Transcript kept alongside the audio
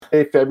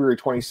Saturday, February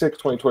 26,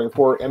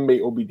 2024,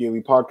 MMAOB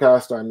Daily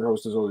Podcast. I'm your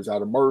host, as always,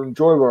 Adam Martin.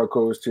 Joined by our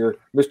co-host here,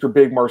 Mr.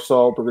 Big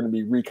Marcel. We're going to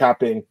be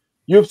recapping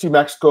UFC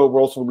Mexico.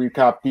 We'll also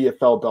recap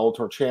BFL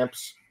Bellator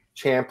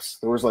champs.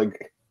 There was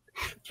like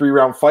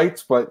 3-round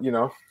fights, but, you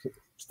know,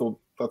 still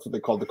that's what they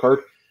called the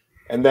card.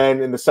 And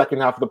then in the second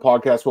half of the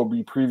podcast, we'll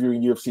be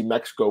previewing UFC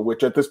Mexico,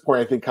 which at this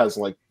point I think has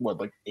like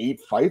 8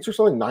 fights or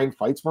something, 9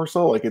 fights,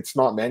 Marcel. Like it's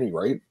not many,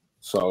 right?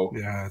 So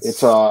yeah,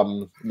 it's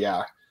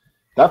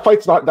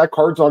that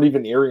card's not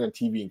even airing on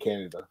TV in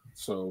Canada.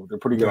 So they're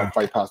putting it on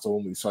Fight Pass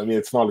only. So I mean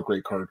it's not a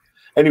great card.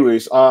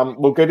 Anyways,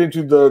 we'll get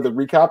into the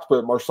recaps,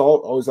 but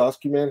Marcel, always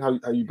ask you, man, how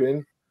you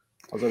been?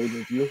 How's everything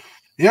with you?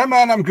 Yeah,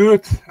 man, I'm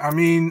good. I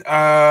mean,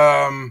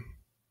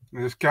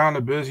 it's kind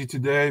of busy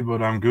today,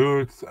 but I'm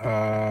good.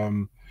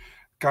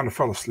 Kind of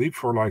fell asleep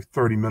for like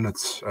 30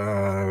 minutes,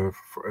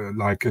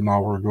 like an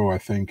hour ago, I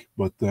think.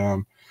 But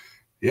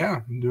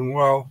yeah, I'm doing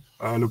well.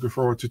 Looking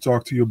forward to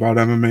talk to you about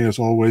MMA as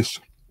always.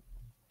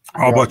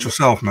 How about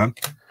yourself, man?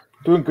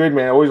 Doing good,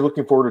 man. Always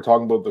looking forward to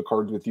talking about the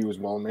cards with you as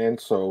well, man.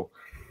 So,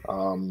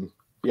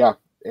 yeah,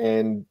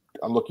 and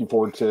I'm looking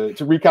forward to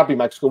recapping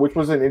Mexico, which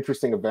was an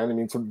interesting event. I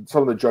mean, some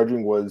of the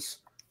judging was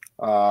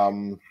not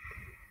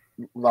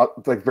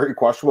like very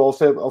questionable.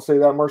 I'll say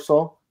that,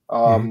 Marcel.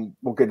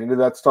 We'll get into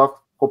that stuff.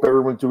 Hope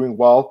everyone's doing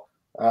well.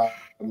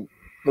 Let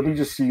me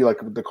just see like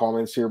the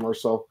comments here,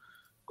 Marcel.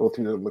 Go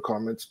through the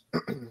comments.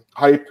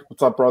 Hype,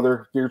 what's up,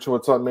 brother? Deercho,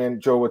 what's up,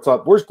 man? Joe, what's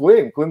up? Where's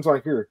Glenn? Glenn's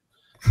not here.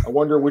 I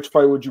wonder which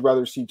fight would you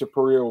rather see,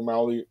 Topuria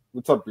O'Malley?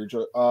 What's up,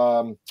 Deercho?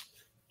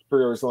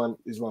 Topuria Islam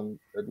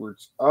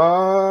Edwards.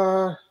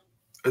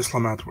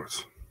 Islam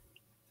Edwards.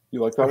 You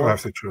like that one? If I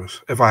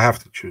have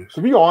to choose.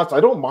 To be honest,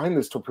 I don't mind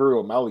this Topuria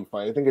O'Malley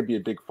fight. I think it'd be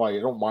a big fight. I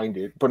don't mind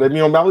it. But I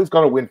mean, O'Malley's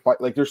got to win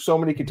fight. Like, there's so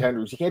many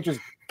contenders. You can't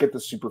just get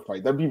the super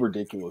fight. That'd be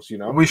ridiculous, you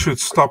know? We should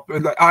stop.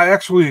 I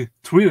actually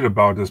tweeted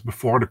about this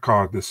before the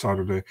card this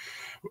Saturday.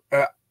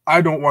 I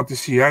don't want to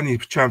see any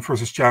champ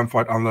versus champ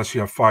fight unless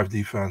you have 5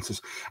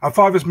 defenses. And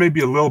 5 is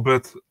maybe a little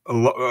bit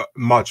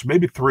much.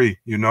 Maybe 3,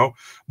 you know?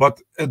 But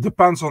it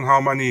depends on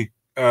how many...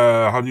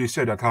 how do you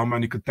say that? How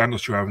many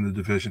contenders you have in the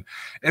division?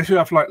 If you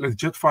have like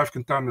legit 5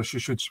 contenders, you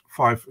should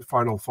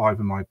fight all 5,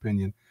 in my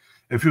opinion.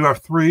 If you have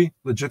 3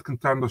 legit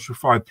contenders, you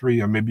fight 3,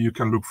 and maybe you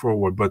can look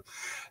forward. But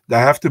there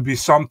have to be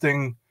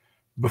something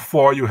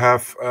before you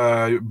have,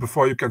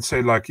 before you can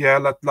say like, yeah,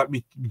 let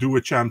me do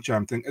a champ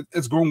thing.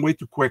 It's going way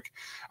too quick.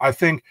 I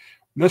think.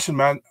 Listen,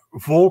 man,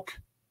 Volk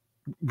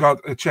got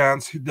a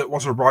chance. That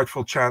was a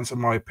rightful chance, in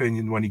my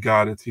opinion, when he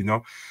got it, you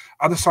know.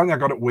 Adesanya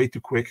got it way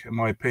too quick, in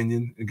my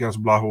opinion,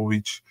 against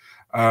Blachowicz.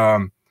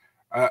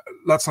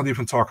 Let's not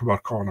even talk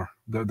about Conor.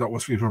 That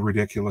was even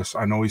ridiculous.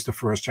 I know he's the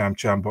first champ,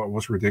 but it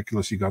was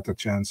ridiculous he got that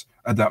chance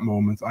at that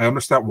moment. I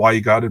understand why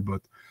he got it,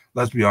 but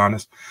let's be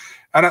honest.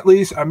 And at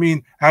least, I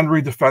mean,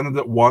 Henry defended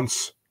it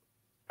once,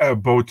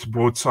 both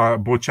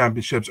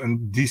championships,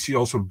 and DC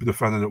also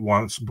defended it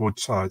once, both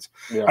sides.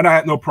 Yeah. And I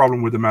had no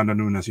problem with Amanda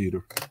Nunes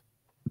either.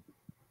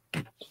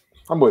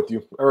 I'm with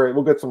you. All right,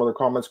 we'll get some other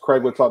comments.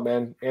 Craig, what's up,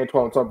 man?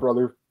 Antoine, what's up,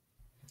 brother?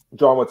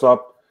 John, what's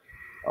up?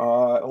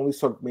 Only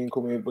some main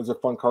comment was a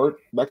fun card.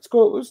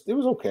 Mexico, it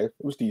was okay. It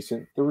was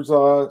decent. There was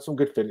some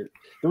good finish.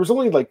 There was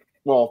only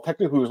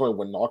technically it was only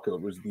one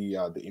knockout. It was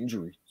the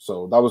injury.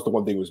 So that was the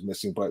one thing was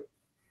missing, but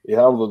it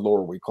had all the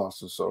lower weight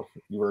classes, so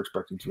you were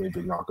expecting too many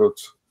big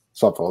knockouts.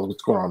 What's up, fellas?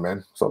 What's going on,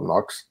 man? What's up,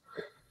 Knox?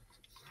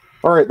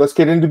 All right, let's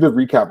get into the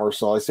recap,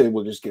 Marcel. I say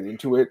we'll just get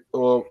into it.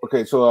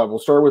 Okay, so we'll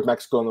start with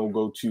Mexico, and then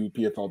we'll go to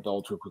PFL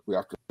Bellator quickly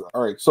after that.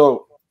 All right,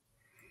 so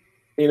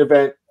main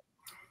event.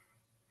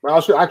 Well,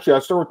 I'll start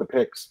with the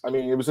picks. I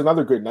mean, it was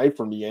another good night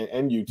for me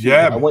and you too.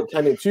 Yeah, I went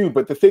 10-2,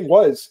 but the thing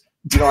was,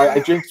 you know, I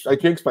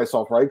jinxed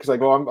myself, right? Because I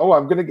go,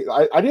 I'm gonna get.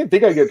 I didn't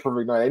think I'd get a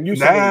perfect night. I knew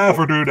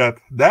never do that.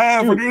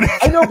 Never do that.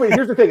 I know, but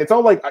here's the thing: it's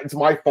not like it's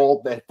my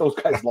fault that those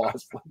guys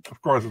lost.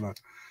 Of course not.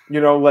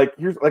 You know, like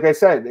I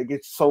said, it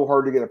gets so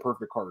hard to get a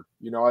perfect card.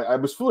 You know, I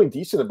was feeling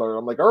decent about it.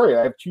 I'm like, all right,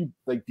 I have 2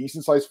 like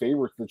decent sized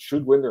favorites that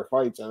should win their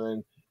fights, and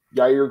then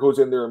Yair goes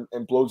in there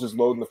and blows his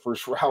load in the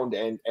first round,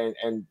 and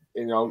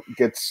you know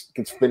gets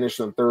finished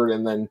in the third,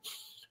 and then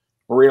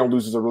Moreno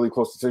loses a really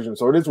close decision.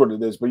 So it is what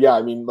it is. But yeah,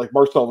 I mean, like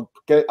Marcel,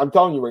 I'm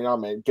telling you right now,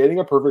 man, getting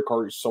a perfect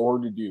card is so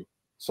hard to do.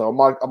 So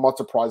I'm not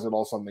surprised at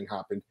all something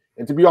happened.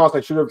 And to be honest,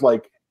 I should have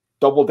like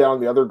doubled down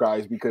the other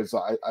guys because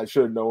I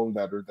should have known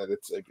better that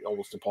it's like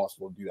almost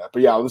impossible to do that.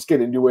 But yeah, let's get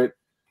into it.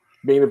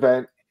 Main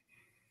event: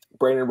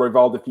 Brandon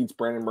Royval defeats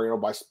Brandon Moreno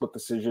by split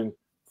decision.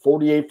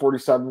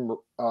 48-47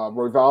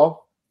 Royval,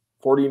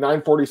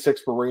 49-46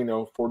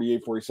 Moreno,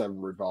 48-47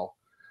 Royval.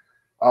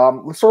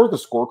 Let's start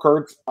with the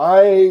scorecards.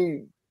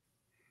 I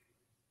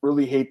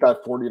really hate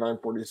that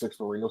 49-46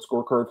 Moreno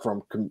scorecard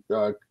from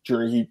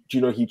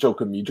Gino Hicho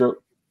Camijo.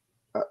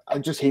 I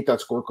just hate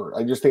that scorecard.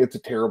 I just think it's a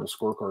terrible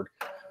scorecard.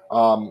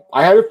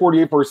 I had it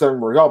 48-47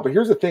 Royval, but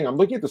here's the thing. I'm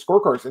looking at the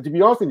scorecards, and to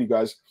be honest with you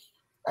guys,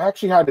 I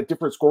actually had a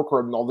different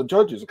scorecard than all the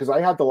judges because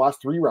I had the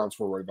last 3 rounds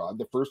for Royval.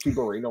 The first 2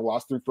 Moreno,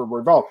 last 3 for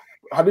Royval.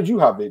 How did you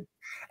have it?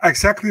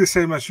 Exactly the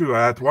same as you.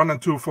 I had 1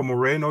 and 2 for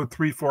Moreno,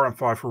 3, 4, and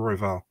 5 for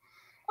Royval.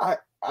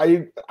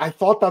 I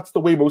thought that's the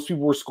way most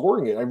people were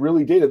scoring it. I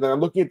really did. And then I'm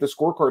looking at the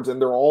scorecards,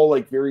 and they're all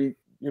like very,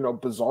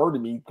 bizarre to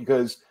me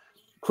because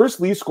Chris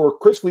Lee's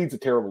a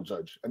terrible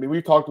judge. I mean,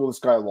 we've talked about this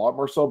guy a lot,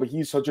 Marcel, but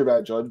he's such a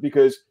bad judge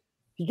because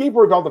he gave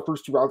Royval the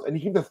first 2 rounds, and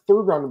he gave the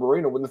third round to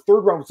Moreno when the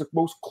third round was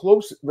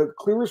the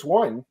clearest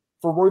one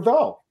for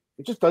Royval.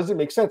 It just doesn't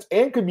make sense.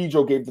 And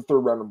Camijo gave the third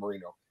round to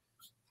Moreno.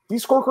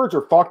 These scorecards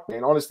are fucked,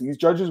 man. Honestly, these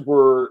judges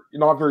were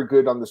not very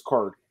good on this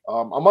card.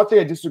 I'm not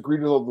saying I disagree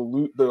with all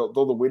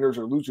the winners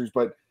or losers,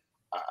 but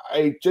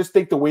I just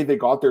think the way they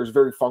got there is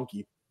very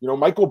funky.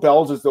 Michael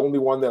Bell's is the only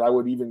one that I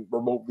would even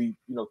remotely,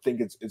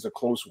 think it's a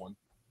close one.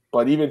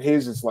 But even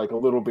his is like a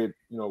little bit,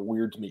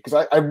 weird to me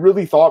because I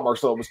really thought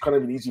Marcel was kind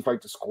of an easy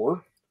fight to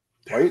score,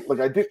 right? Like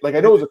I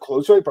know it was a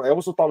close fight, but I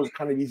also thought it was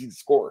kind of easy to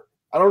score.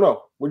 I don't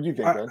know. What do you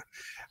think, man?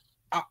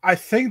 I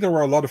think there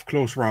were a lot of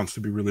close rounds,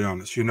 to be really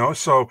honest.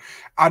 So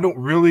I don't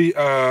really.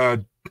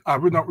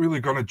 I'm not really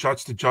going to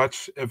judge the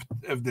judge if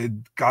they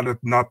got it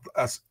not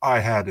as I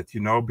had it,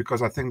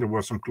 because I think there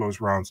were some close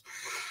rounds.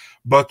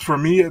 But for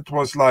me, it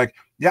was like,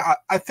 yeah,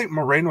 I think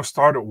Moreno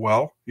started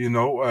well. He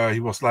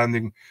was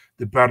landing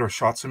the better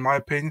shots, in my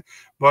opinion.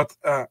 But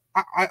I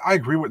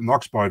agree with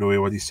Knox, by the way,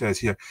 what he says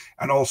here.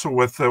 And also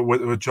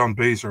with John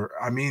Baser.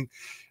 I mean,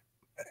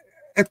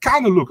 it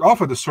kind of looked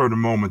off at a certain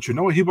moment,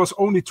 He was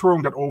only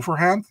throwing that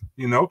overhand,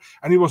 and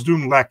he was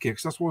doing leg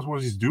kicks. That's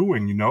what he's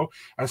doing,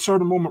 At a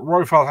certain moment,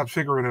 Royval had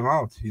figured him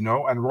out,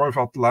 and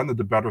Royval landed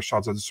the better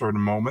shots at a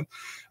certain moment.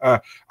 I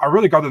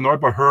really got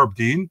annoyed by Herb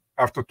Dean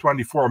after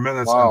 24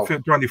 minutes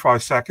and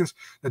 25 seconds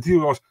that he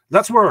was,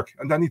 let's work.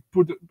 And then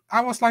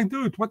I was like,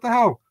 dude, what the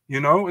hell?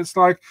 It's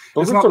like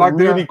those it's are not some like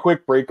really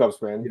quick breakups,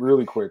 man.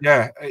 Really quick.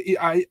 Yeah,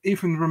 I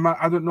even remember.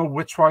 I don't know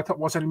which fight that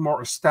was anymore.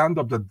 A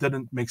stand-up that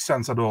didn't make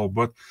sense at all.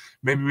 But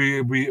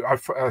maybe I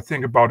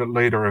think about it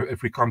later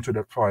if we come to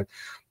that fight.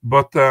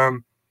 But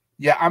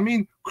yeah, I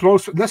mean,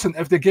 close. Listen,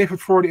 if they gave it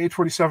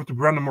 48-47 to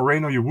Brandon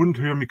Moreno, you wouldn't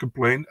hear me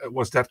complain. It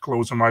was that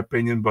close, in my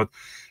opinion. But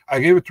I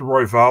gave it to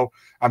Royval.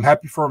 I'm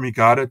happy for him he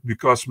got it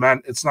because,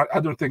 man, it's not. I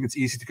don't think it's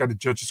easy to get a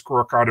judges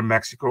scorecard in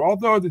Mexico.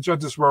 Although the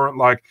judges weren't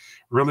like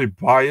really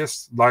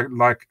biased,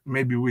 like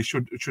maybe we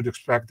should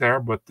expect there.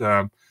 But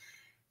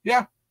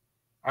yeah,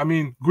 I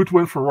mean, good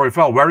win for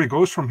Royval. Where he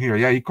goes from here?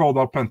 Yeah, he called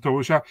out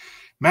Pantoja.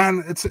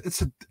 Man, it's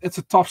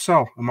a tough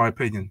sell, in my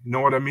opinion. You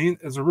know what I mean?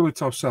 It's a really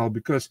tough sell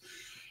because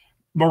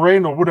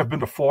Moreno would have been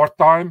the 4th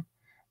time.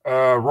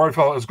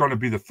 Royval is going to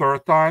be the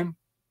 3rd time.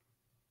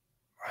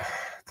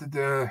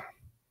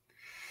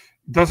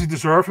 Does he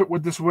deserve it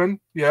with this win?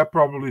 Yeah,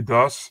 probably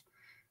does.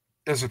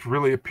 Is it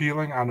really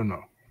appealing? I don't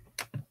know.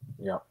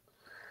 Yeah.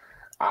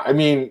 I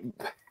mean,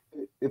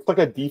 it's like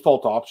a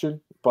default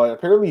option, but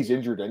apparently he's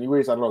injured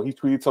anyways. I don't know. He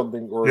tweeted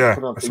something or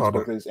put on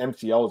Facebook that his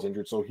MCL is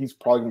injured, so he's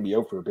probably going to be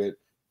out for a bit.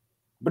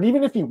 But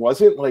even if he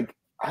wasn't, like,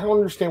 I don't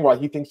understand why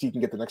he thinks he can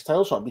get the next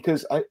title shot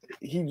because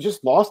he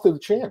just lost to the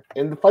champ.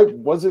 And the fight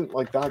wasn't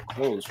like that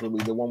close,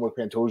 really, the one with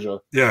Pantoja.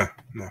 Yeah.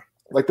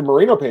 Like the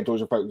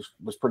Moreno-Pantoja fight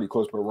was pretty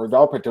close, but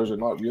Royval-Pantoja,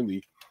 not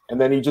really.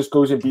 And then he just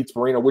goes and beats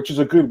Moreno, which is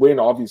a good win,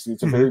 obviously.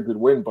 It's a very good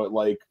win, but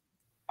like,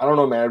 I don't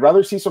know, man. I'd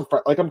rather see some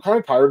like I'm kind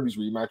of tired of these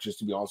rematches,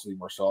 to be honest with you,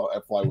 Marcel,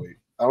 at flyweight.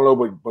 I don't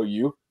know about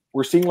you.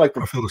 We're seeing like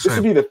this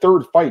would be the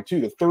 3rd fight,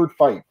 too, the 3rd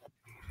fight.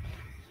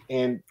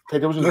 And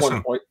Pantoja's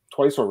won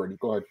twice already.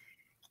 Go ahead.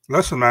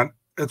 Listen, man.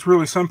 It's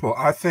really simple.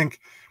 I think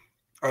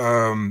if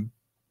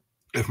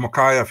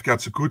Mokaev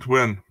gets a good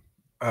win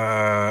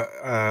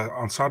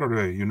on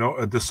Saturday,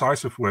 a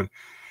decisive win,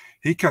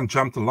 he can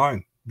jump the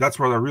line. That's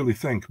what I really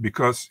think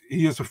because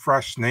he is a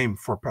fresh name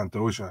for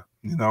Pantoja,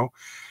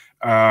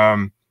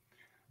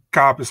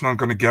 Kaap is not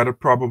going to get it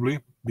probably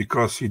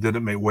because he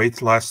didn't make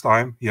weight last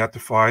time. He had to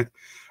fight.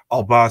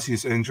 Albazi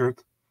is injured.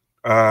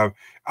 I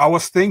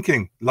was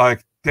thinking,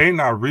 like,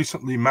 Dana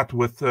recently met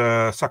with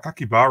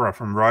Sakakibara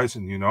from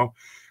Ryzen,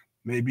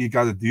 Maybe he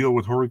got a deal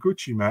with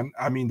Horiguchi, man.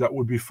 I mean, that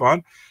would be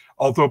fun.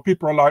 Although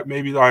people are like,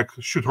 maybe like,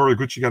 should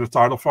Horiguchi get a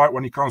title fight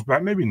when he comes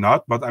back? Maybe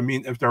not. But I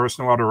mean, if there is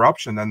no other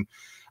option, then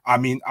I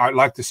mean, I'd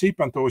like to see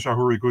Pantoja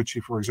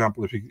Horiguchi, for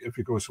example, if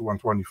he goes to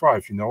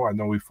 125. I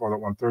know we fought at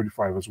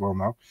 135 as well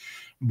now.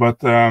 But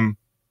yeah,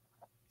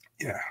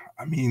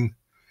 I mean,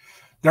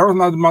 there are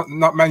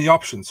not many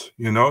options,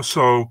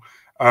 So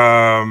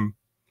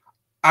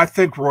I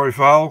think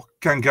Royval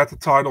can get the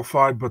title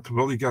fight, but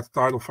will he get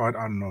the title fight?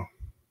 I don't know.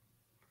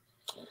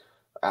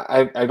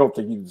 I don't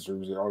think he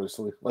deserves it,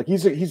 honestly. Like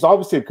he's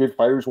obviously a good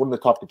fighter. He's one of the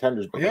top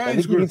contenders, but I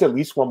think he needs at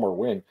least one more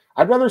win.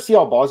 I'd rather see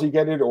Albazi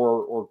get it,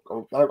 or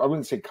I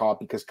wouldn't say Kaap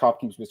because Kaap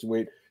keeps missing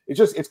weight.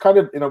 It's kind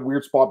of in a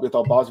weird spot with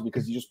Albazi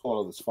because he just pulled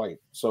out of this fight.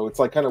 So it's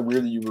like kind of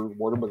weird that you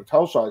reward him with a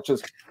title shot.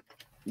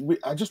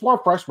 I just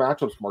want fresh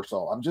matchups,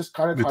 Marcel. I'm just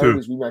kind of tired of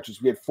these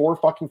rematches. We had 4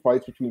 fucking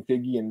fights between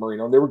Figgy and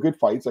Moreno, and they were good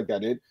fights. I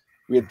get it.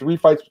 We had 3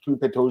 fights between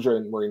Pantoja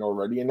and Moreno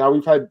already, and now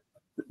we've had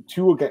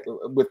 2 again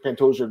with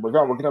Pantoja and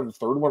Royval. We're gonna have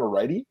the 3rd one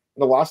already in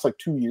the last like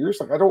 2 years.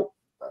 Like I don't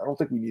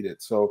think we need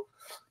it. So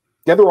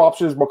the other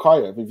option is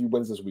Mokaev if he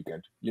wins this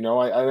weekend. I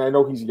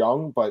know he's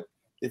young, but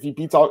if he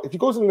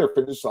goes in there and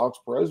finishes Alex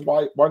Perez,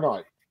 why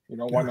not?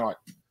 Why not?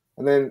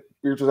 And then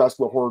you're just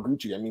asking about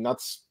Horiguchi. I mean,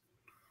 that's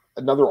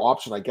another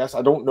option, I guess.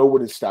 I don't know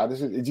what his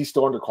status is. Is he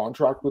still under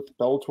contract with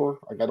Bellator?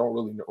 Like, I don't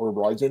really know. Or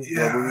Ryzen?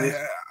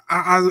 Yeah,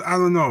 I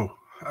don't know.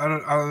 I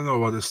don't know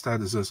what his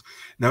status is.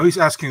 Now he's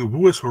asking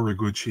who is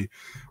Horiguchi.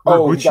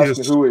 Oh, he's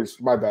asking who is.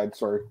 My bad.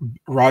 Sorry.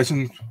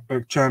 Ryzen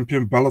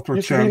champion, Bellator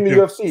Used champion, to be in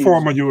the UFC.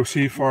 former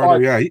UFC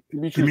fighter. Yeah,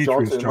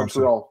 Demetrius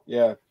Johnson.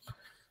 Yeah.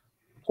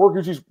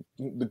 Horiguchi's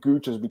the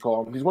Gooch, as we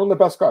call him. He's one of the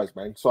best guys,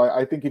 man. So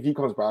I think if he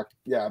comes back,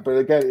 yeah. But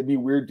again, it'd be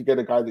weird to get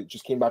a guy that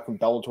just came back from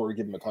Bellator to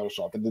give him a title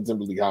shot. That doesn't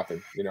really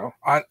happen, you know?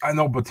 I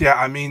know, but yeah,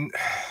 I mean,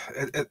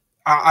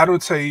 I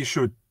don't say he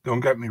should. Don't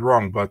get me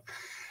wrong, but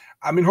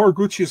I mean,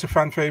 Horiguchi is a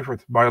fan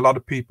favorite by a lot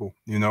of people,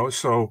 you know?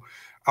 So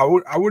I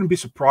wouldn't be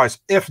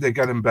surprised if they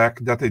get him back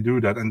that they do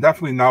that. And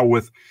definitely now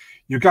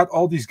you got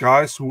all these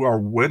guys who are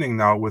winning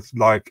now with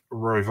like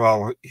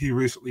Royval. He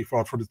recently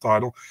fought for the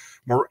title.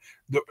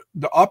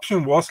 The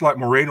option was like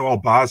Moreno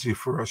Albazi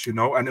for us, you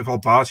know, and if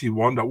Albazi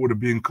won, that would have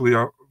been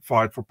clear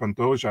fight for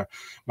Pantoja.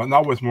 But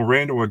now with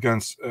Moreno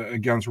against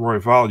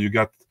Royval, you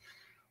get,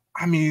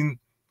 I mean,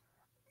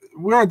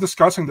 we are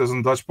discussing this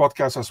in Dutch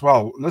podcast as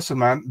well. Listen,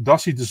 man,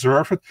 does he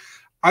deserve it?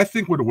 I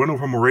think with a win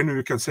over Moreno,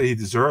 you can say he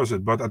deserves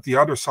it. But at the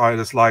other side,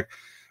 it's like,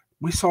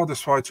 we saw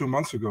this fight 2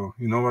 months ago.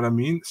 You know what I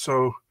mean?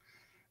 So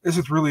is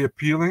it really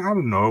appealing? I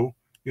don't know.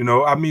 You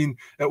know, I mean,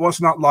 it was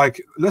not like,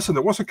 listen,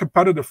 it was a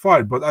competitive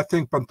fight, but I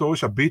think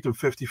Pantoja beat him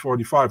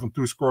 50-45 on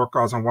 2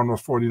 scorecards and one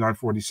was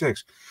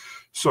 49-46.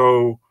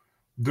 So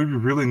do we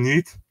really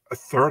need a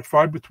third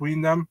fight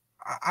between them?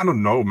 I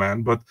don't know,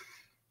 man. But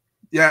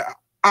yeah,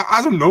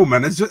 I don't know,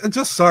 man. It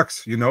just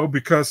sucks, you know,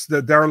 because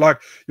they're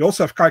like, you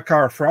also have Kai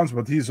Kara France,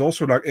 but he's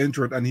also like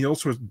injured and he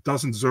also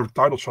doesn't deserve a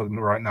title shot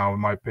right now, in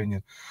my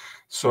opinion.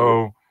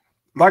 So,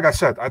 like I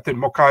said, I think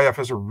Mokaev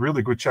has a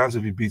really good chance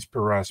if he beats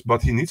Perez,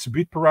 but he needs to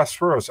beat Perez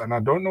first. And I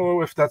don't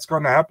know if that's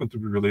going to happen, to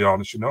be really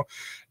honest, you know.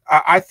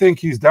 I think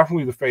he's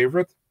definitely the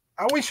favorite.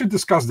 We should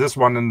discuss this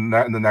one in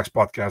the next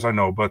podcast, I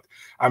know. But,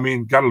 I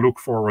mean, got to look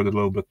forward a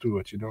little bit to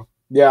it, you know.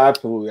 Yeah,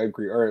 absolutely. I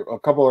agree. All right, a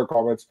couple other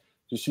comments.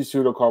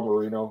 Shisudo called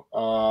Moreno.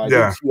 I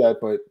didn't see that,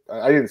 but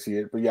I didn't see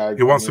it. But yeah,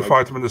 he wants to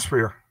fight him in the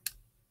Sphere.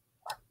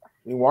 I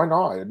mean, why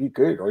not? It'd be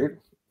good, right?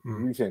 What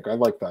do you think? I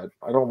like that.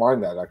 I don't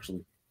mind that,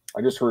 actually.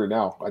 I just heard it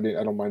now. I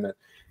don't mind that.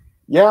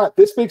 Yeah,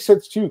 this makes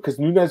sense too because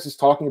Nunes is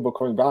talking about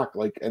coming back.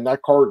 Like, and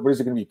that card, what is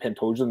it going to be?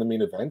 Pantoja in the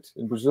main event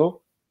in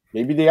Brazil?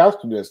 Maybe they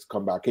asked Nunes to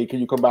come back. Hey, can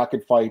you come back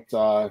and fight?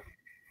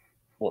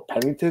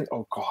 Pennington?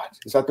 Oh God,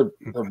 is that the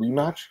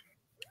rematch?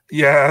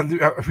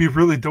 Yeah, we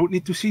really don't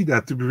need to see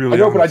that, to be really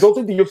honest. But I honest. don't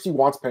think the UFC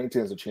wants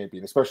Pennington as a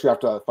champion, especially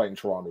after that fight in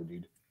Toronto,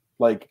 dude.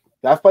 Like,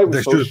 that fight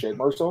was shit,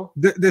 Marcel.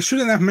 They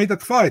shouldn't have made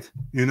that fight,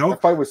 you know?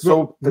 That fight was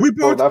so...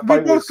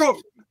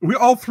 We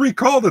all three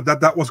called it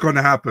that was going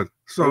to happen.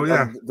 So,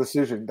 yeah.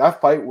 Decision. That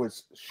fight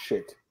was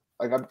shit.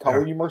 Like, I'm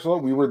telling you, Marcel,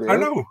 we were there. I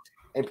know.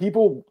 And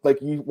people, like,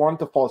 you wanted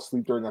to fall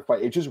asleep during that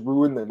fight. It just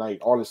ruined the night,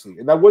 honestly.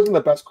 And that wasn't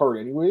the best card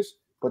anyways,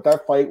 but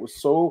that fight was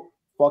so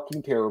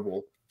fucking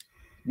terrible.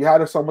 You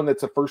had someone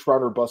that's a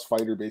first-rounder bust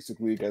fighter,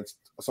 basically, against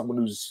someone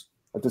who's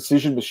a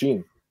decision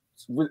machine.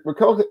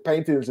 Raquel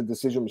Pennington is a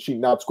decision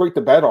machine. Now, it's great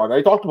to bet on.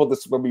 I talked about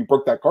this when we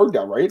broke that card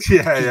down, right?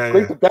 Yeah,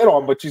 great to bet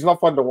on, but she's not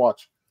fun to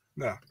watch.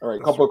 Yeah. All right,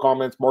 a couple of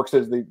comments. Mark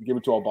says they give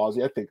it to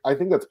Albazi. I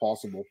think that's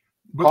possible.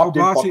 But Pop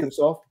did fuck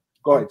himself.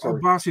 Go ahead,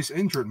 sorry. Albazi's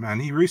injured, man.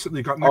 He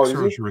recently got neck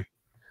surgery.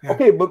 Yeah.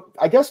 Okay, but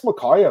I guess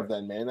Mokaev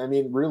then, man. I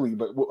mean, really.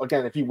 But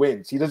again, if he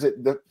wins,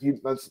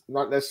 that's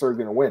not necessarily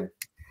going to win.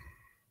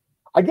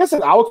 I guess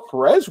if Alex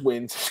Perez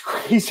wins, as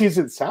crazy as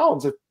it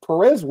sounds, if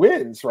Perez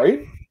wins,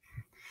 right?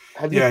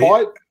 Have you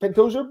fought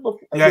Pantoja?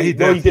 Yeah, he did.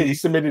 No, he did. He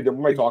submitted him.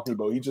 What am I talking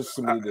about? He just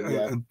submitted him.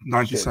 Yeah,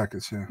 90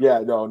 seconds. Yeah. Yeah.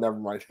 No, never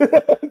mind.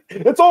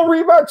 It's all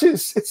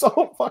rematches. It's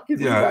all fucking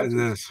rematches.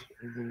 It is.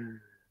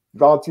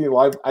 Valentina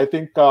Live. I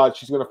think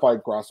she's going to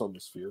fight Grasso on the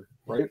Sphere,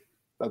 right?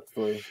 That's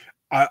the.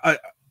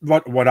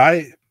 What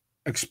I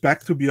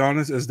expect, to be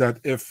honest, is that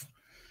if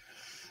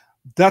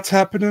that's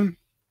happening.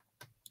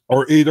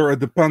 Or either it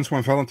depends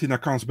when Valentina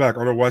comes back.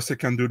 Otherwise, they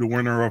can do the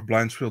winner of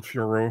Blanchfield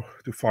Fiorot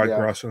to fight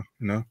Grasso,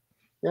 you know?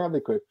 Yeah, they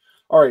could.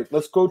 All right,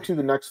 let's go to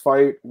the next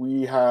fight.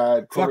 We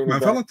had... Fuck, man.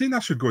 Valentina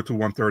should go to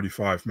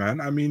 135, man.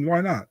 I mean,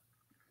 why not?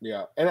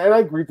 Yeah, and I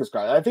agree with this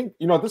guy. I think,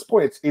 you know, at this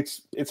point,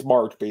 it's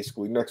March,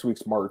 basically. Next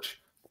week's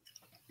March.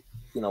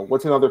 You know,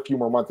 what's another few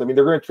more months? I mean,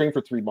 they're going to train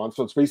for 3 months,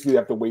 so it's basically they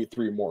have to wait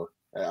 3 more.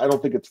 I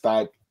don't think it's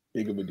that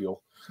big of a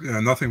deal. Yeah,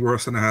 nothing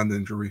worse than a hand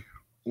injury.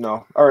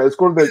 No. All right, let's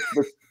go to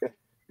the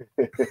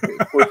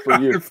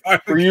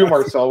for you,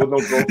 Marcel, with no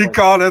girlfriend. He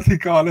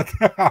called it.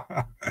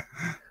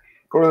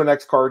 Go to the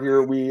next card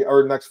here.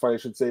 Next fight, I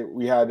should say.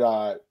 We had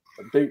a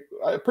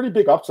pretty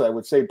big upset, I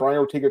would say. Brian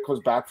Ortega comes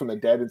back from the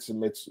dead and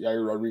submits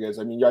Yair Rodriguez.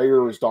 I mean,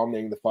 Yair was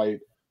dominating the fight,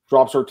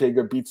 drops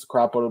Ortega, beats the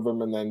crap out of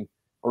him, and then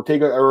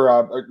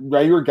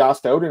Yair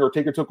gassed out, and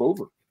Ortega took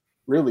over.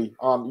 Really,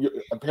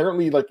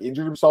 apparently, like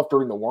injured himself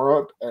during the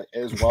warm up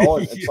as well,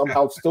 and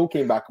somehow still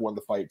came back and won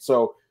the fight.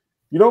 So,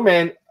 you know,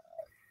 man.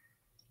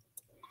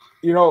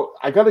 You know,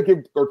 I got to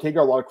give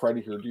Ortega a lot of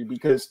credit here, dude,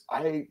 because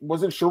I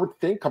wasn't sure what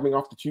to think coming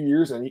off the 2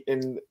 years, and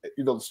you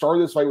know, the start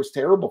of this fight was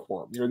terrible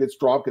for him. You know, gets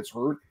dropped, gets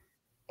hurt,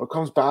 but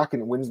comes back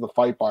and wins the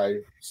fight by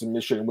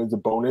submission and wins a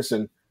bonus.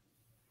 And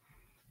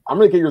I'm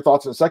gonna get your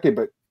thoughts in a second,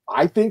 but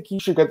I think he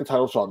should get the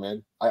title shot,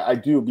 man. I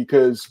do,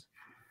 because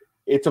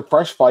it's a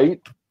fresh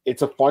fight,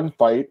 it's a fun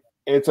fight,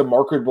 and it's a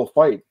marketable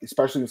fight,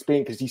 especially in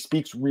Spain, because he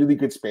speaks really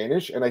good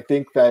Spanish, and I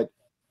think that.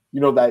 You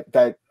know,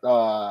 that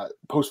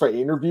post-fight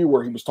interview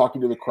where he was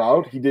talking to the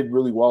crowd, he did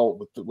really well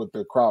with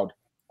the crowd.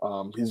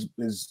 His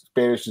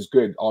Spanish is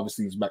good.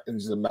 Obviously, he's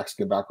a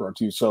Mexican background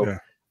too. So yeah.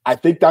 I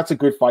think that's a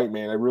good fight,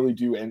 man. I really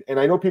do. And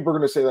I know people are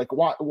going to say, like,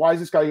 why is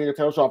this guy getting a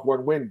title shot,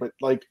 one win? But,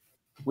 like,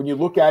 when you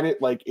look at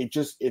it, like,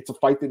 it's a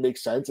fight that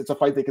makes sense. It's a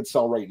fight they could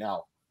sell right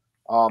now.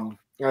 And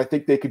I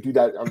think they could do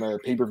that on the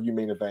pay-per-view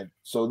main event.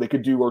 So they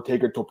could do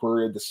Ortega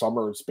Topuria this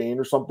summer in Spain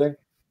or something.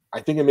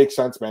 I think it makes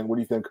sense, man. What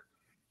do you think?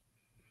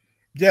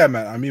 Yeah,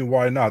 man. I mean,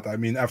 why not? I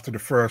mean, after the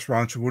first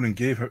round, you wouldn't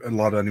give a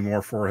lot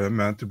anymore for him,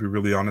 man, to be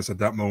really honest, at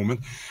that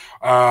moment.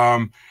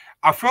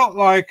 I felt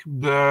like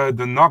the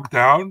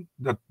knockdown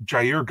that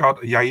Yair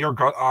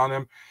got on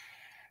him,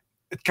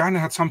 it kind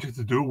of had something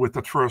to do with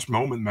that first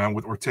moment, man,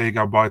 with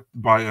Ortega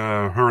by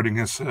hurting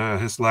his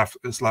left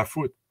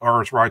foot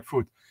or his right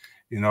foot.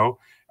 You know,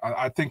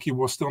 I think he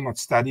was still not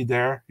steady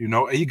there. You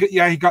know, he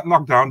got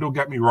knocked down. Don't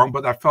get me wrong,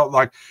 but I felt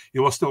like he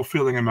was still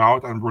feeling him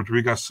out, and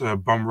Rodriguez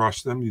bum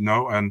rushed him. You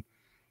know, and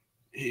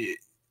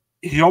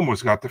he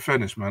almost got the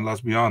finish, man.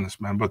 Let's be honest,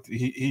 man. But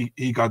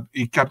he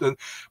kept it.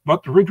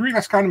 But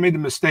Rodriguez kind of made the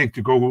mistake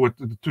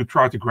to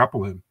try to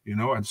grapple him, you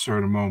know, at a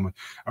certain moment.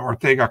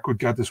 Ortega could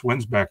get his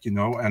wins back, you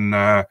know,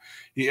 and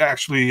he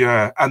actually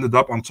ended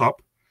up on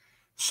top.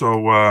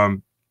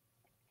 So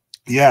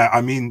yeah,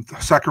 I mean,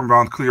 second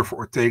round clear for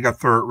Ortega.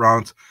 Third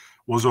round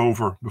was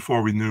over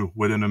before we knew,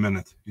 within a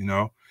minute, you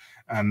know,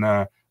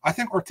 and. I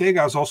think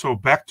Ortega is also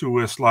back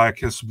to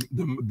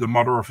the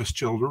mother of his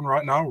children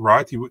right now,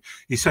 right?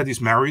 He said he's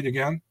married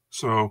again,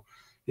 so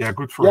yeah,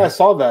 good for him. Yeah, I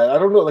saw that. I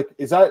don't know, like,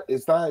 is that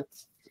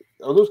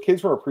are those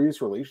kids from a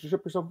previous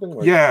relationship or something?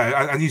 Like,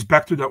 yeah, and he's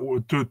back to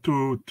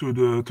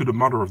the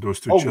mother of those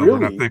two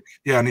children. Really? I think,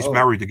 yeah, and he's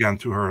married again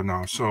to her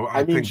now. So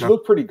I mean, think she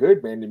looked pretty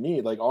good, man, to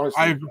me. Like,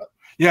 honestly.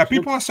 Yeah,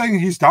 people are saying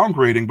he's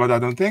downgrading, but I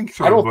don't think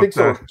so. I don't think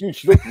so, dude.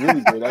 She looked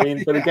really good. I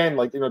mean, but again,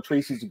 like, you know,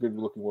 Tracy's a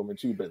good-looking woman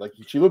too, but like,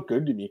 she looked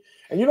good to me.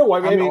 And you know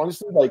what, man? I mean,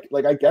 honestly,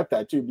 like I get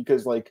that too,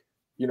 because, like,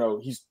 you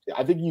know,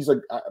 I think he's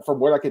like, from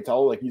what I can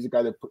tell, like, he's a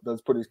guy that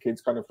does put his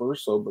kids kind of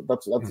first. So, but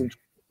that's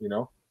interesting, you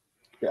know.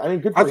 Yeah, I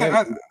mean, good for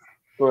him.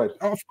 Go ahead.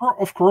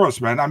 Of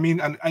course, man. I mean,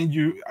 and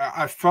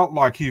I felt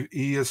like he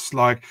is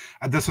like,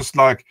 and this is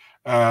like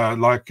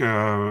an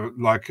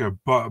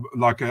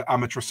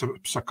amateur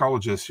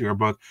psychologist here,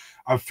 but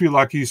I feel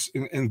like he's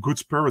in good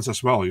spirits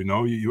as well. You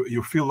know,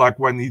 you feel like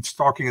when he's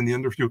talking in the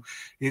interview,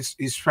 he's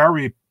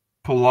very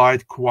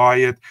polite,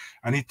 quiet,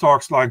 and he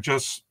talks like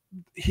just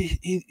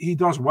he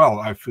does well,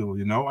 I feel,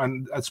 you know,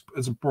 and it's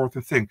an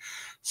important thing.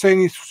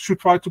 Saying he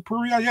should fight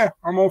Topuria, yeah,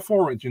 I'm all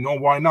for it. You know,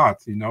 why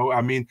not? You know,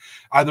 I mean,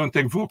 I don't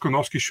think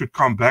Volkanovski should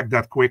come back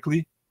that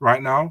quickly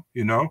right now,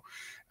 you know,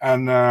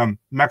 and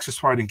Max is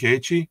fighting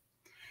Gaethje.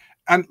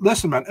 And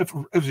listen, man, if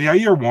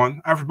Yair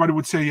won, everybody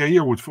would say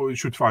Yair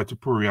should fight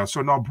Topuria.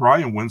 So now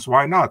Brian wins,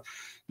 why not?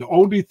 The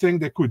only thing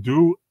they could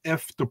do,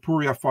 if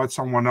Topuria fights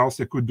someone else,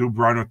 they could do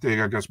Brian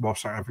Ortega against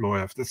Bobsar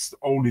Evloev. That's the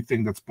only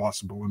thing that's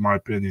possible, in my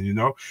opinion, you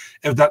know?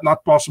 If that's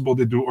not possible,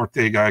 they do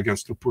Ortega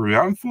against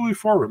Topuria. I'm fully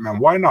for it, man.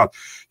 Why not?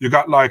 You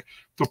got, like,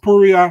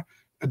 Topuria,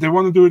 they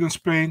want to do it in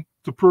Spain.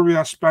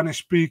 Topuria,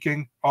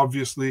 Spanish-speaking,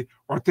 obviously.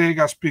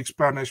 Ortega speaks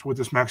Spanish with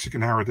his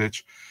Mexican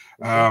heritage.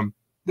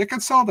 They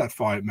can sell that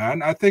fight,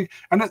 man. I think,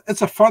 and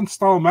it's a fun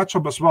style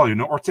matchup as well. You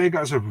know,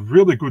 Ortega is a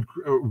really good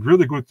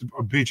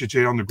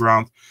BJJ on the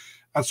ground,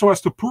 and so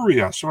is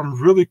Topuria. So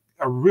I'm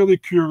really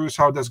curious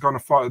how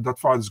that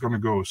fight is gonna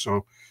go.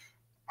 So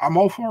I'm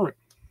all for it.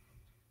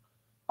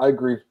 I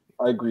agree,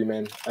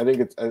 man. I think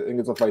it's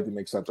a fight that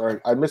makes sense. All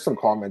right, I missed some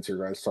comments here,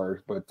 guys. Sorry,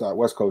 but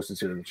West Coast is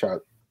here in the chat.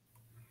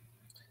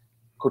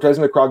 Cortez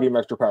in the crowd gave him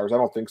extra powers. I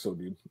don't think so,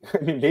 dude.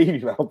 I mean, maybe,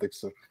 but I don't think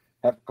so.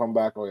 Have to come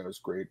back. Oh, yeah, it was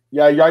great.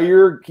 Yeah,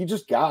 Yair, he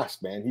just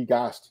gassed, man. He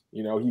gassed.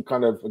 You know, he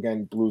kind of,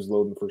 again, blew his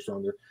load in the first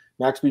round there.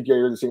 Max beat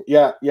Yair the same.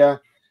 Yeah.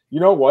 You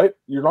know what?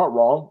 You're not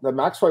wrong. The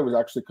Max fight was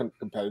actually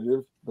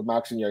competitive, the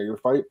Max and Yair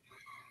fight.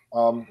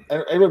 And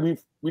anyway,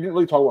 we didn't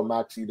really talk about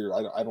Max either,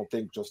 I don't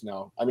think, just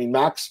now. I mean,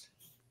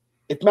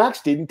 if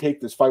Max didn't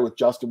take this fight with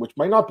Justin, which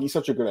might not be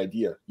such a good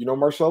idea, you know,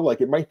 Marcel, like,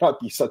 it might not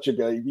be such a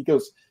good idea. He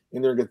goes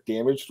in there and gets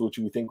damaged, which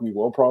we think we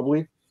will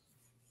probably.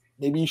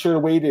 Maybe he should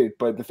have waited,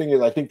 but the thing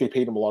is, I think they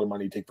paid him a lot of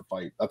money to take the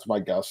fight. That's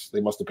my guess.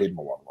 They must have paid him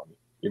a lot of money,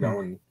 you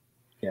know, and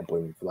can't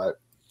blame him for that.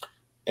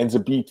 And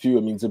Zabit too. I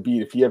mean,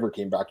 Zabit, if he ever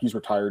came back, he's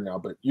retired now.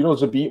 But you know,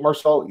 Zabit,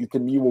 Marcel, to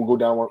me, will go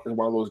down as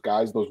one of those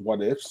guys, those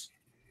what ifs,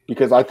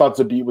 because I thought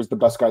Zabit was the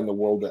best guy in the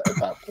world at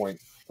that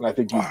point, and I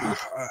think he's.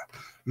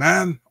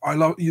 Man, I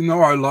love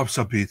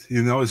Zabit.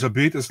 You know,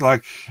 Zabit is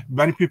like,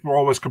 many people are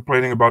always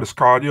complaining about his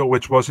cardio,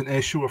 which was an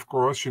issue, of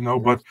course, you know,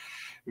 but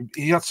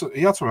he had some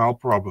health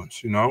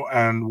problems, you know,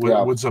 and with,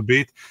 Yeah. with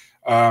Zabit,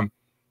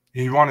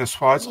 he won his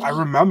fights. I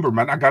remember,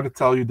 man, I got to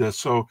tell you this.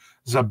 So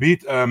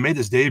Zabit made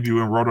his debut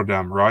in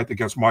Rotterdam, right,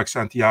 against Mike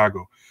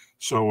Santiago.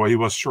 So he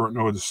was short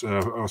notice.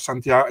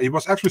 Santiago, he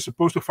was actually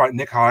supposed to fight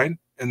Nick Hein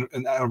in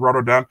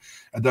Rotterdam,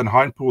 and then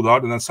Hein pulled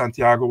out, and then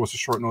Santiago was a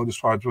short notice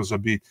fight with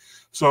Zabit.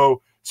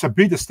 So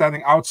Zabit is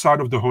standing outside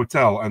of the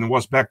hotel, and it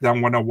was back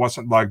then when I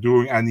wasn't like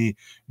doing any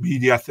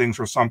media things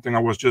or something. I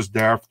was just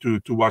there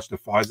to watch the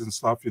fights and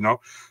stuff, you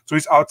know. So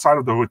he's outside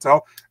of the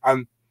hotel,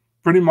 and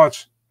pretty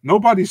much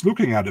nobody's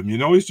looking at him, you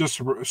know. He's just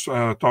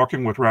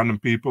talking with random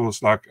people.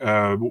 It's like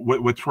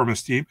with from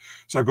his team.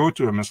 So I go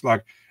to him. It's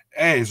like,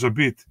 hey,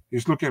 Zabit.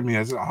 He's looking at me.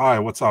 I said, hi,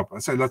 what's up? I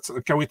said,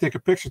 can we take a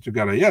picture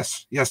together?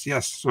 Yes.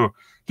 So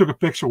took a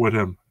picture with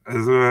him.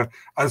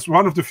 As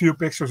one of the few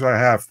pictures I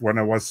have when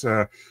I was,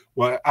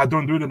 well, I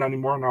don't do that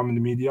anymore. Now I'm in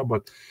the media,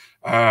 but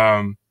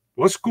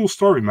was a cool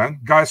story, man.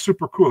 Guy's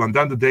super cool. And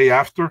then the day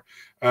after,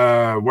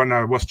 when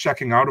I was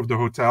checking out of the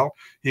hotel,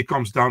 he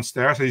comes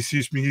downstairs and he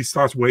sees me. He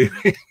starts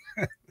waving.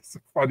 It's a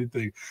funny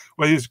thing.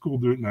 Well, he's a cool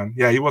dude, man.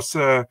 Yeah, he was.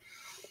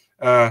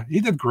 He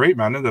did great,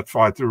 man, in that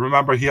fight.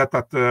 Remember, he had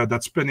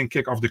that spinning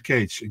kick off the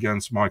cage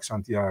against Mike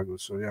Santiago.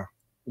 So yeah.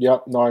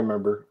 Yep. No, I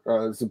remember.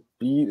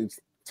 It's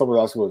someone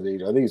else was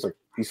age. I think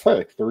he's probably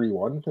like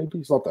 31. Maybe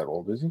he's not that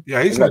old, is he?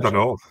 Yeah, he's not that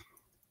old.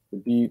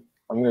 I'm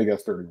gonna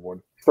guess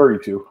 31,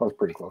 32. I was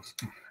pretty close.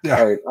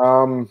 Yeah.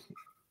 All right.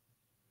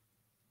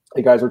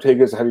 Hey guys,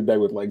 Ortega's a heavy bag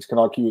with legs.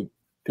 Cannot compete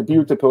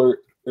with the pillar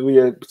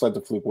Ilya besides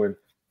the fluke win.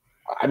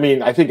 I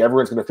mean, I think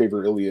everyone's going to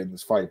favor Ilya in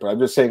this fight, but I'm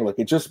just saying, like,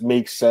 it just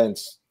makes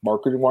sense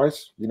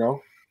marketing-wise, you know,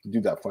 to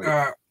do that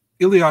fight.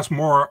 Ilya has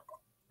more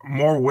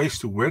ways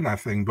to win, I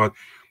think, but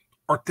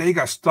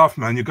Ortega's tough,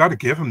 man. You got to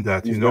give him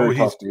that. He's you know,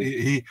 tough,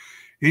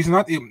 he's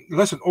not.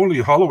 Listen, only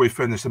Holloway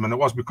finished him, and it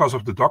was because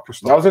of the doctor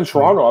stoppage. I was in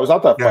Toronto. I was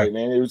at that fight,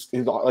 man. It was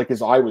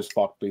his eye was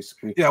fucked,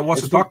 basically. Yeah, it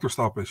was a doctor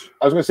stoppage.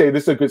 I was going to say,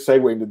 this is a good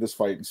segue into this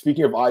fight.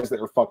 Speaking of eyes that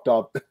are fucked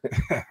up,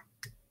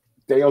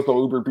 Daniel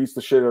Uber beats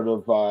the shit out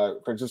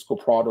of Francisco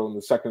Prado in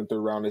the second and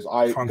third round. His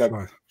eye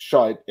got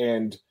shut,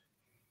 and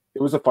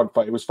it was a fun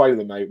fight. It was fight of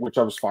the night, which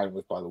I was fine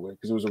with, by the way,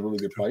 because it was a really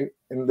good fight.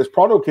 And this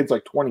Prado kid's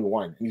like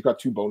 21, and he's got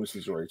 2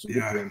 bonuses already. So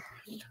good for him.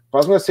 But I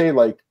was going to say,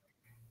 like,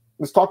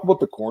 let's talk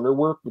about the corner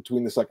work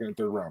between the second and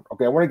third round.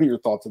 Okay, I want to get your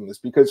thoughts on this,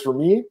 because for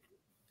me,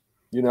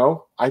 you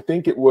know, I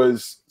think it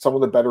was some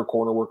of the better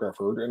corner work I've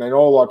heard. And I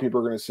know a lot of people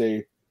are going to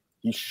say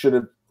he should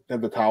have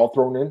had the towel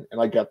thrown in,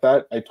 and I get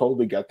that. I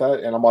totally get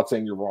that. And I'm not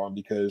saying you're wrong,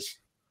 because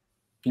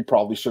he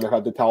probably should have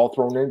had the towel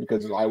thrown in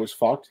because his eye was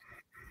fucked.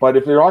 But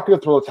if you're not going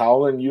to throw the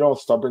towel in, you know how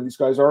stubborn these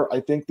guys are.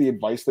 I think the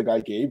advice the guy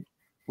gave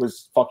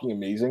was fucking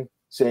amazing,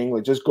 saying,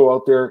 like, just go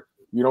out there.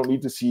 You don't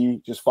need to see.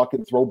 Just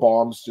fucking throw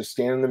bombs. Just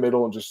stand in the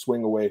middle and just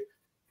swing away.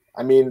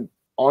 I mean,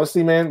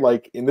 honestly, man,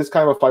 like, in this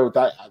kind of a fight with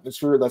that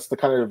atmosphere, that's the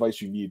kind of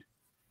advice you need.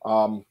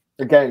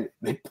 Again,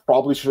 they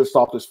probably should have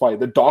stopped this fight.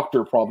 The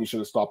doctor probably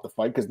should have stopped the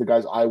fight because the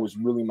guy's eye was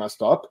really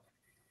messed up.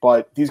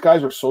 But these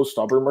guys are so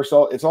stubborn,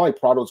 Marcel. It's not like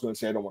Prado's going to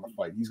say, I don't want to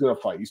fight. He's going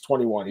to fight. He's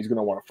 21. He's going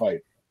to want to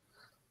fight.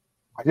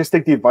 I just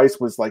think the advice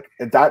was, like,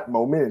 at that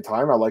moment in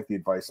time, I like the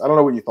advice. I don't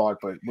know what you thought,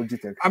 but what do you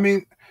think? I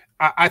mean,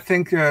 I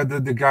think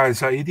the guy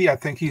Zaidi, I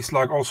think he's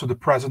like also the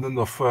president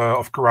of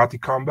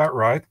Karate Combat,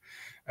 right?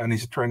 And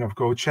he's a trainer of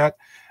GoChat.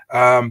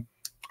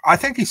 I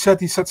think he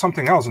said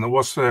something else, and it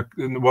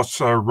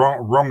was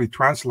wrongly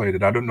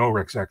translated. I don't know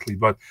exactly,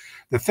 but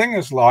the thing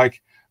is,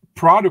 like,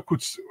 Prado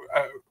could,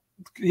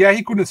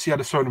 he couldn't see at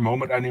a certain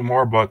moment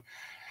anymore, but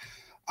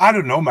I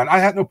don't know, man. I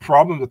had no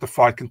problem that the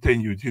fight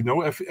continued. You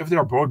know, if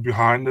they're both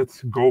behind it,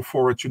 go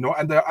for it. You know,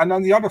 and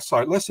on the other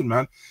side, listen,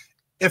 man.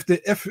 If they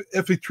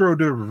throw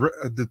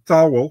the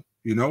towel,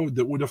 you know,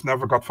 they would have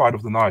never got fight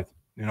of the night.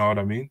 You know what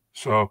I mean?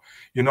 So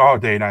you know how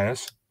Dana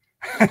is.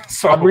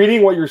 So I'm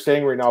reading what you're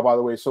saying right now, by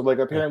the way. So, like,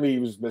 apparently he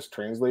was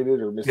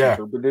mistranslated or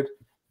misinterpreted,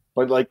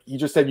 but, like, he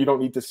just said you don't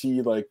need to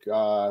see, like,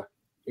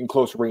 in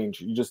close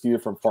range. You just need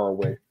it from far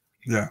away.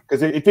 Yeah,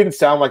 because it didn't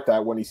sound like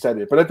that when he said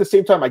it, but at the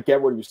same time, I get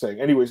what he was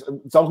saying. Anyways,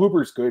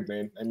 Zellhuber's good,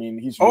 man. I mean,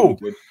 he's really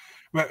good.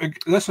 But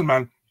listen,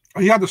 man,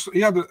 he had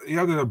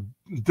a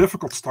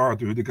difficult start,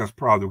 dude, against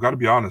Prado. Got to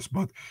be honest,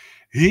 but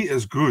he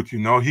is good. You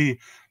know, he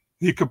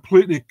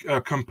completely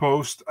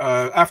composed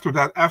after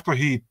that. After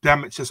he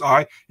damaged his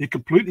eye, he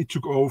completely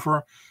took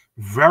over.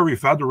 Very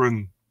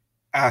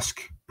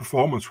veteran-esque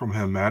performance from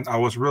him, man. I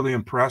was really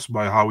impressed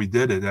by how he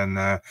did it.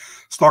 And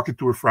talking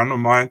to a friend of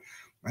mine,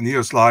 and he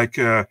was like,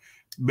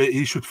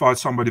 he should fight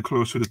somebody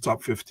close to the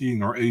top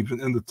 15 or even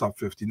in the top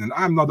 15. And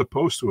I'm not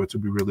opposed to it, to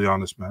be really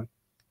honest, man.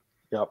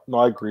 Yeah, no,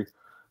 I agree.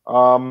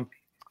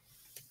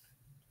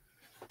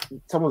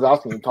 Someone's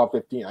asking in top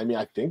 15. I mean,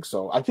 I think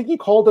so. I think he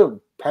called out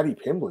Paddy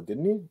Pimblett,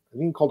 didn't he? I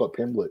think he called out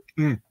Pimblett.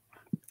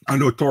 I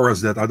know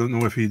Torres did. I don't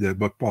know if he did,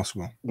 but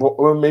possible.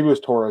 Well, maybe it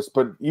was Torres,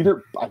 but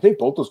I think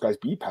both those guys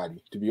beat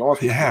Paddy, to be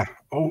honest. Yeah.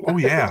 Oh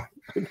yeah.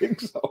 I think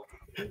so.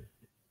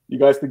 You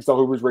guys think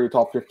Zellhuber's ready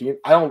top 15?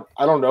 I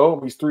don't know.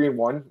 He's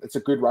 3-1. It's a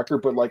good record,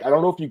 but, like, I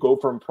don't know if you go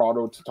from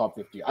Prado to top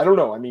 15. I don't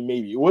know. I mean,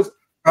 maybe it was.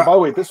 And by the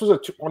way, this was a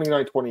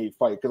 29-28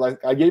 fight because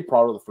I gave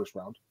Prado the first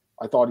round.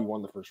 I thought he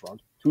won the first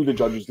round. Two of the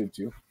judges did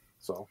too.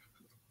 So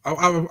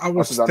I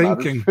was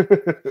thinking,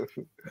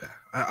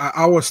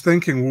 I was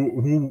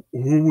thinking,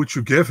 who would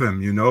you give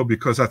him? You know,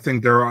 because I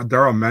think there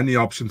are many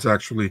options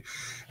actually,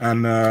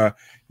 and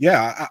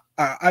yeah,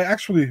 I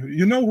actually,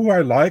 you know who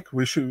I like?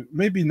 We should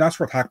maybe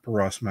Nasrat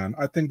Haqparast, man.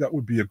 I think that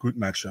would be a good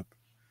matchup.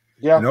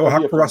 Yeah, you know,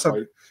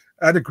 Haqparast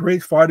had a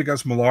great fight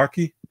against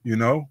Malarkey, you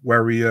know,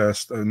 where he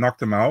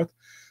knocked him out.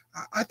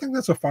 I think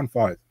that's a fun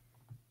fight.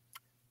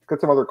 Got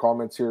some other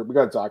comments here. We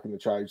got Zach in the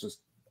chat. He's just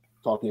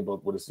talking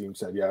about what his team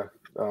said. Yeah.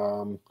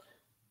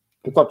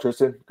 Good up,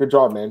 Tristan. Good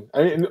job, man.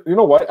 And you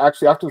know what?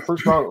 Actually, after the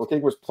first round,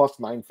 Ortega was plus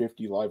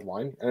 950 live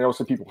line. And I know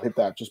some people hit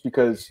that just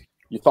because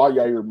you thought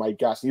Yair might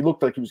gas. He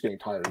looked like he was getting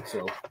tired.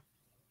 So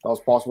that was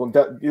possible.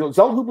 And you know,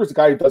 Zell Hooper's the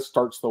guy who does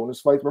start slow in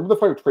his fights. Remember the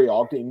fight with Trey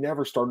Ogden? He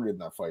never started in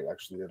that fight,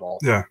 actually, at all.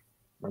 Yeah.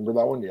 Remember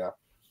that one? Yeah.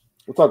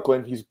 What's up,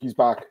 Glenn? He's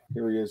back.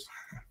 Here he is.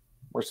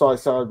 Marcel, I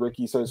saw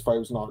Ricky said his fight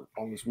was not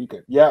on this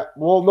weekend. Yeah,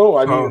 well, no,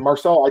 I mean,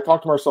 Marcel, I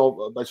talked to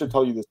Marcel. I should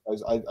tell you this,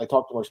 guys. I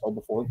talked to Marcel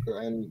before,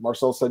 and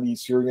Marcel said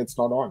he's hearing it's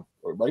not on,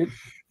 right?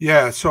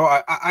 Yeah, so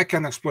I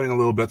can explain a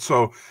little bit.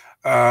 So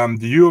the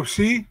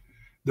UFC,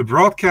 the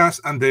broadcast,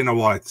 and Dana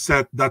White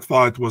said that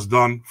fight was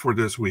done for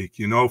this week,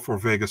 you know, for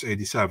Vegas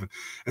 87.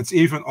 It's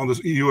even on the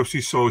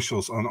UFC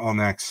socials on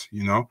X,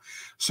 you know.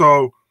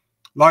 So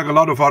like a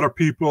lot of other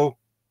people,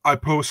 I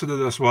posted it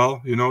as well,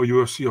 you know,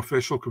 UFC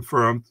official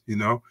confirmed, you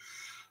know.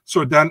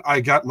 So then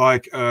I got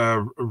like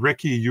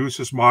Ricky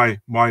uses my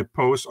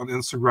post on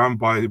Instagram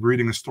by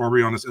reading a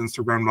story on his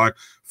Instagram like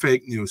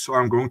fake news. So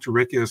I'm going to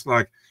Ricky. It's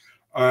like,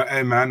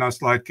 hey man, I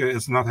was like,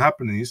 it's not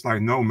happening. He's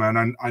like, no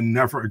man, I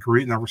never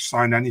agreed, never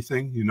signed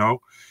anything. You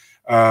know,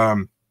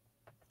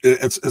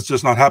 it's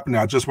just not happening.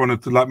 I just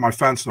wanted to let my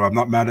fans know I'm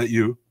not mad at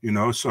you. You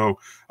know, so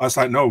I was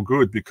like, no,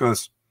 good,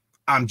 because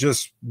I'm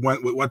just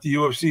went with what the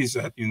UFC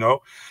said. You know,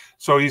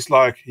 so he's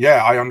like,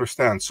 yeah, I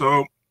understand.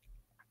 So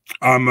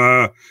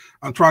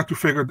I'm trying to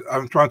figure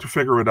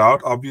it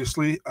out,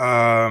 obviously,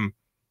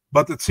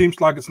 but it seems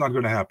like it's not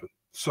going to happen.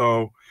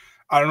 So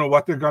I don't know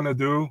what they're going to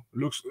do.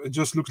 It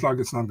just looks like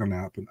it's not going to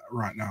happen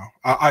right now.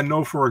 I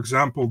know, for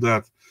example,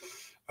 that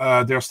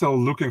they're still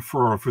looking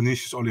for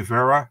Vinicius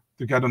Oliveira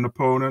to get an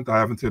opponent. I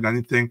haven't heard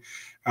anything,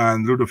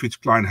 and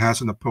Ludovic Klein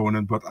has an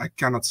opponent, but I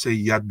cannot say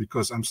yet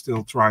because I'm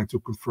still trying to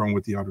confirm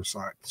with the other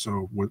side.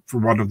 So for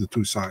one of the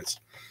two sides.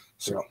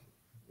 So yeah.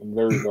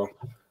 There you go.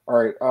 All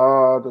right.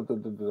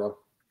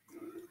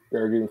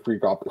 They're getting free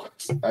grappling.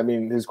 I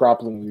mean, his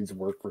grappling needs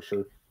work for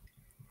sure.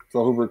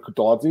 So Hoover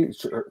Kutaladze,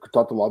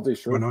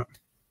 sure. Why not?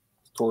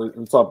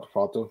 What's up,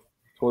 Fato?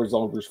 Tori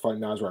Zellhuber's fighting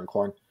Nazareth and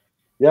Klein.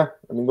 Yeah,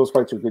 I mean, those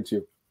fights are good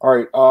too. All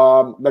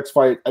right, next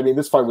fight. I mean,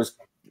 this fight was,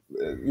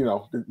 you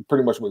know,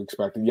 pretty much what we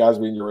expected.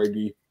 Yasmin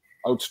Uregi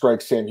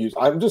outstrikes Sam Hughes.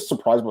 I'm just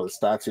surprised by the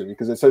stats here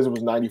because it says it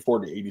was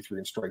 94-83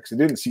 in strikes. It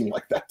didn't seem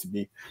like that to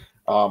me.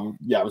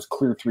 Yeah, it was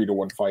clear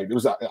 3-1 fight. It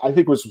was. I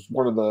think it was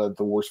one of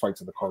the worst fights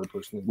of the card,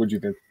 personally. What do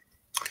you think?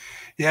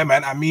 Yeah,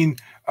 man. I mean,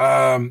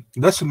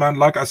 listen, man.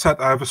 Like I said,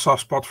 I have a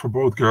soft spot for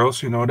both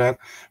girls. You know that,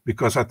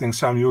 because I think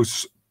Sam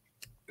Hughes,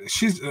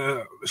 she's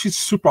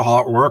super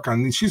hard work,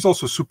 and she's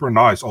also super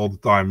nice all the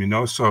time. You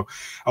know. So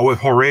with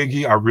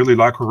Horegi, I really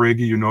like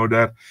Horegi. You know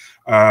that.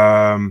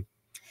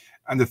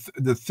 And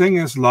the thing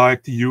is,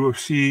 like, the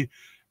UFC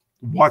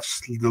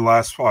watched the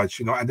last fights,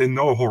 you know, and they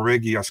know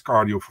Horegi has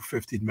cardio for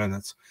 15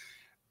 minutes,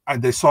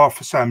 and they saw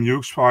Sam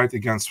Hughes fight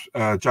against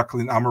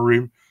Jacqueline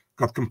Amorim.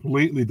 Got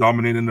completely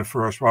dominated in the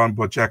first round,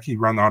 but Jackie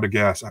ran out of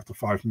gas after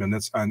 5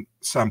 minutes and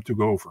Sam took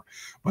over.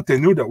 But they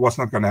knew that was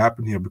not going to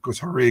happen here because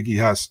Horegi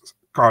has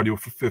cardio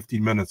for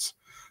 15 minutes.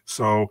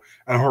 So,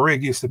 and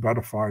Horegi is the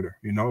better fighter.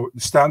 You know,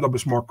 the stand-up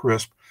is more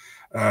crisp.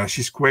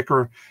 She's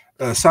quicker.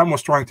 Sam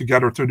was trying to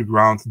get her to the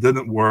ground.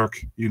 Didn't work,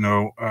 you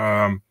know.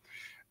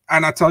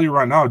 And I tell you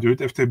right now,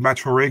 dude, if they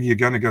match Horegi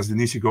again against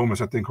Denise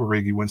Gomez, I think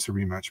Horegi wins the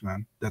rematch,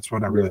 man. That's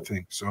what I really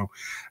think. So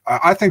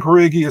I think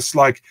Horegi is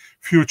like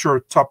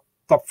future top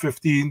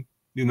 15,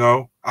 you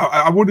know.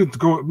 I wouldn't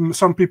go,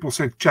 some people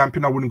say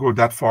champion, I wouldn't go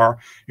that far,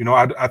 you know.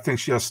 I think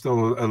she has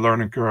still a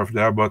learning curve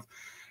there, but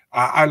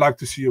I like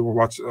to see her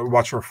watch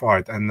her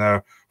fight,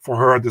 and for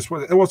her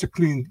it was a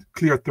clear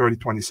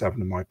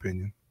 30-27 in my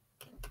opinion.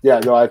 Yeah,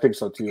 no, I think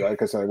so too.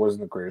 Like I said, it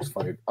wasn't the greatest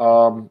fight.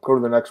 Go to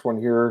the next one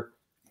here.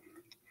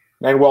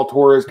 Manuel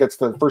Torres gets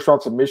the first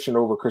round submission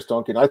over Chris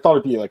Duncan. I thought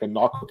it'd be like a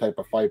knockout type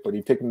of fight, but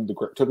he took him to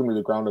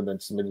the ground and then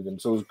submitted him.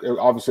 So it was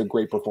obviously a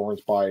great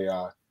performance by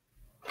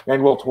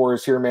Manuel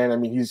Torres here, man. I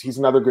mean, he's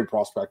another good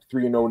prospect.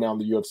 3-0 now in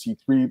the UFC,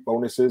 3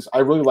 bonuses. I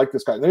really like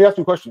this guy. Then you ask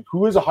me a question: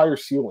 who is a higher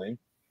ceiling,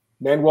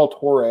 Manuel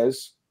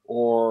Torres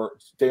or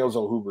Daniel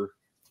Zellhuber?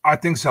 I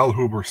think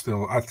Zellhuber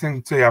still. I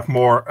think they have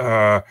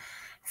more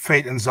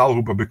fate in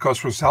Zellhuber, because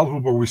for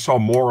Zellhuber we saw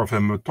more of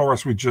him. With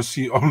Torres we just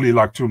see only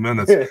like 2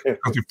 minutes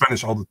because he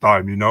finished all the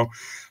time, you know.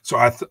 So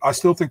I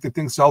still think they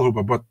think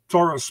Zellhuber, but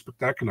Torres is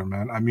spectacular,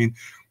 man. I mean,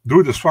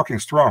 dude is fucking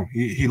strong.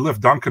 He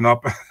lifted Duncan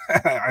up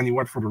and he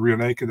went for the rear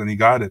naked and he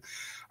got it.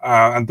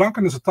 And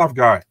Duncan is a tough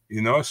guy,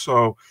 you know.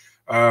 So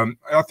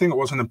I think it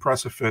was an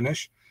impressive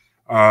finish.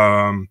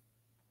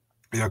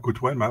 Yeah, good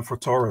win, man, for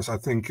Torres. I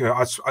think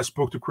I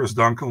spoke to Chris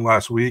Duncan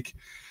last week,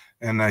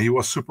 and he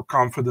was super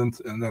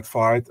confident in that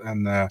fight.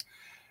 And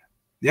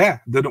yeah,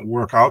 it didn't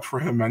work out for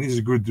him, man. He's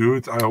a good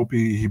dude. I hope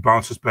he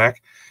bounces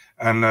back.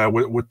 And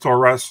with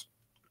Torres,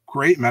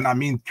 great, man. I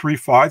mean, 3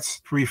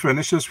 fights, 3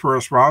 finishes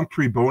first round,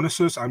 3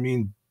 bonuses. I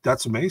mean,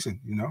 that's amazing,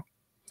 you know?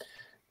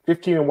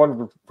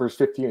 15-1 versus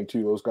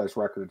 15-2, those guys'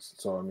 records.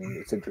 So, I mean,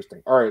 it's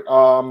interesting. All right.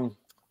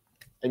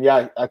 And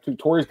yeah, actually,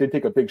 Torres did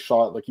take a big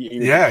shot. Like, he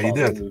ate he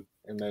did.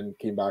 And then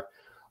came back.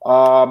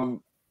 Raoni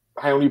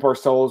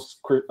Barcelos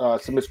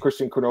submits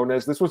Christian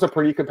Quinones. This was a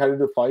pretty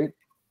competitive fight.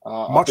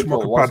 Much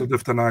more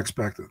competitive than I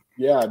expected.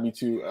 Yeah, me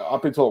too.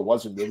 Up until it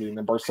wasn't really, and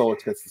then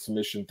Barcelos gets the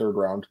submission 3rd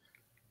round.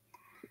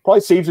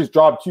 Probably saves his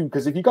job too,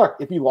 because if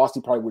he lost,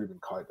 he probably would have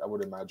been cut, I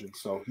would imagine.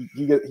 So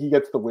he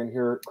gets the win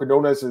here.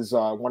 Quinones is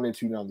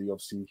 1-2 now in the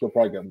UFC. He'll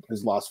probably get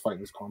his last fight in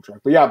his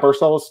contract. But yeah,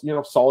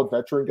 Barcelos, solid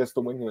veteran, gets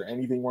the win here.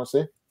 Anything you want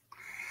to say?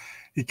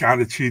 He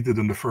kind of cheated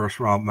in the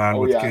first round, man,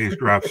 with cage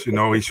grabs.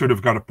 He should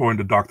have got a point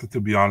deducted, to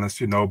be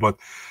honest. But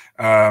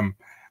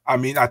I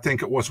mean, I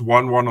think it was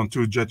 1-1 on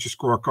 2 judges'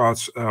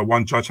 scorecards.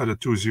 One judge had a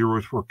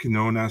 2-0 for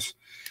Quinones.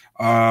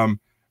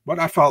 But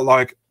I felt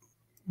like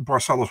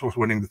Barcelos was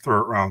winning the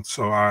 3rd round,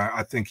 so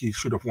I think he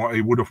should have won.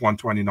 He would have won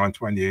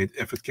 29-28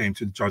 if it came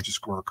to the judges'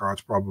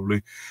 scorecards,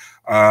 probably.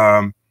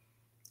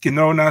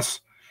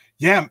 Quinones,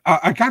 yeah,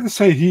 I got to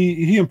say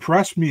he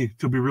impressed me,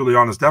 to be really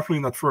honest. Definitely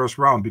in that first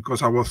round,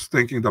 because I was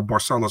thinking that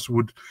Barcelos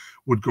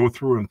would go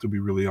through him, to be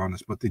really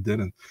honest, but they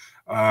didn't.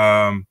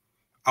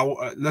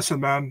 Listen,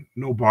 man,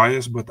 no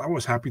bias, but I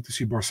was happy to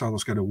see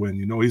Barcelos get a win.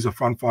 He's a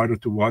fun fighter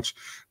to watch.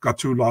 Got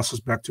 2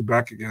 losses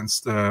back-to-back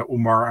against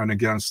Umar and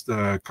against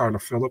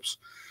Kyler Phillips.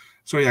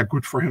 So, yeah,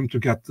 good for him to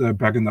get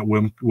back in that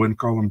win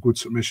column. Good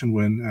submission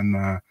win.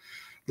 And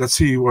let's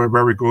see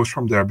where he goes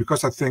from there.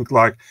 Because I think,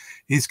 like,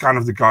 he's kind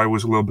of the guy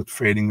who's a little bit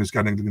fading, who's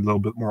getting a little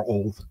bit more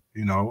old,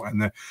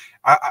 And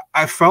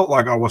I felt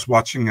like I was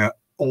watching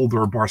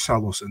older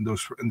Barcelos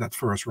in that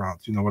first round.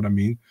 You know what I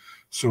mean?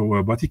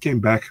 So, but he came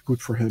back. Good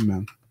for him,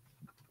 man.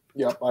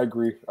 Yep, I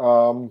agree.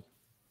 Well,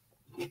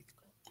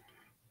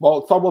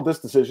 let's talk about this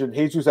decision.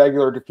 Jesus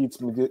Aguilar defeats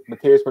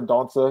Mateus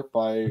Mendonça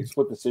by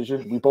split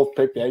decision. We both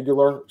picked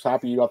Aguilar. I was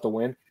happy you got the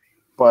win.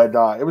 But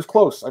it was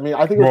close. I mean,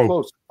 I think it was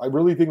close. I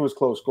really think it was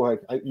close. Go ahead.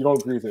 You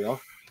don't agree with it, huh?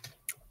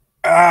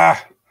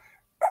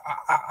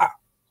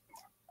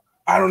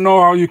 I don't know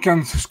how you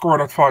can score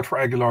that fight for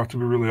Aguilar, to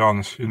be really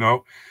honest.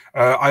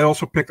 I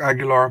also picked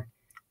Aguilar.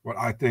 But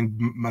I think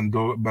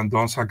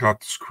Mendonça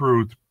got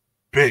screwed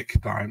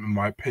big time, in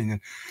my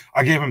opinion.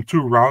 I gave him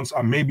 2 rounds.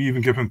 I maybe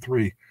even give him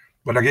 3,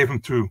 but I gave him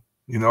 2.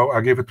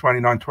 I gave it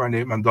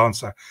 29-28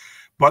 Mendonça.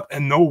 But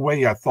in no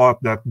way I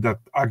thought that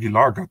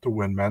Aguilar got the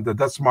win, man.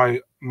 That's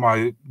my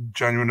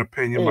genuine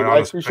opinion. Hey, I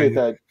appreciate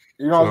that.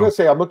 I was going to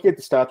say, I'm looking at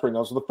the stats right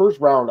now. So the first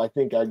round, I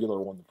think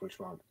Aguilar won the first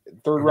round.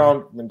 3rd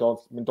round,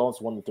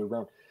 Mendonça won the 3rd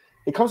round.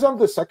 It comes down to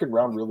the 2nd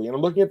round, really. And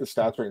I'm looking at the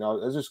stats right now.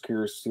 I was just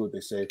curious to see what they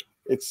say.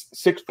 It's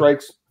 6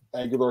 strikes,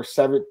 Aguilar,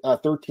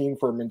 13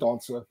 for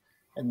Mendonça.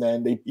 And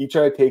then they each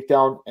had a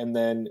takedown. And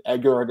then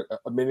Aguilar had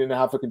a minute and a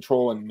half of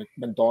control, and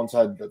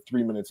Mendonça had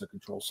 3 minutes of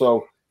control.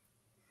 So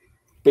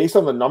based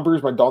on the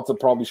numbers, Mendonça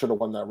probably should have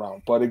won that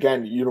round. But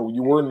again, you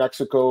were in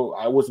Mexico.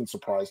 I wasn't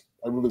surprised.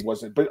 I really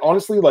wasn't. But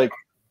honestly, like,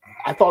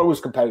 I thought it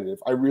was competitive.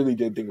 I really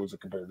did think it was a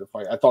competitive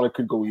fight. I thought it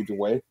could go either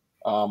way.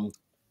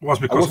 Was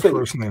because of his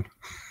first name.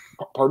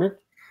 Pardon?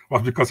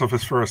 Was because of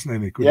his first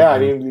name. I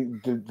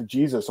mean, the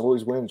Jesus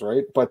always wins,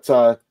 right? But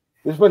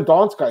this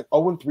Mendonça guy,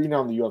 0-3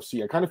 now in the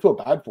UFC. I kind of feel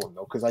bad for him,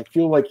 though, because I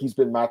feel like he's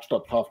been matched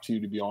up tough, too,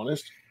 to be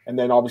honest. And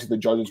then, obviously, the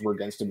judges were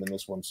against him in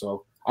this one.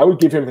 So I would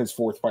give him his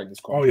 4th fight in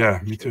his contract. Oh, yeah,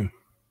 me too.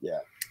 Yeah.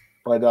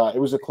 But it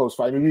was a close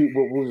fight. I mean,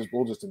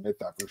 we'll just admit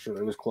that for sure.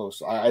 It was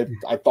close. I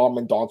thought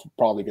Mendonça would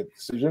probably get the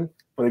decision.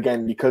 But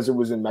again, because it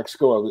was in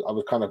Mexico,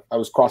 I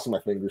was crossing my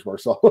fingers,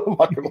 Marcel. I'm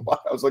not gonna lie.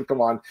 I was like,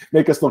 come on,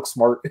 make us look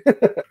smart.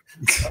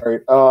 All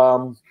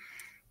right.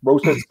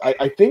 Rosas,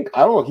 I think, I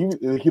don't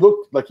know, he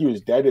looked like he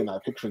was dead in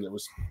that picture that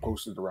was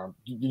posted around.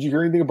 Did you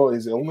hear anything about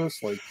his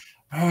illness? Like,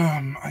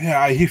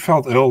 yeah, he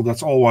felt ill.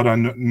 That's all what I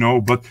know.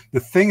 But the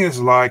thing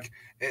is, like,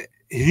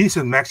 he's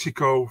in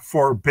Mexico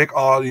for a big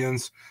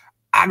audience.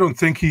 I don't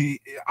think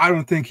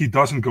he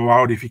doesn't go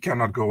out if he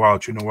cannot go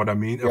out. You know what I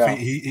mean? Yeah. If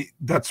he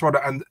that's what,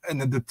 and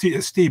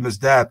his team, his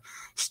dad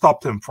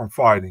stopped him from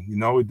fighting.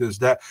 There's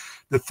that.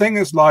 The thing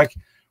is, like,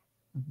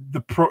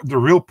 the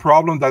real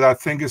problem that I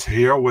think is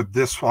here with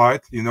this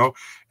fight,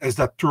 is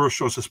that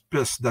Turcios is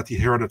pissed that he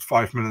heard it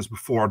 5 minutes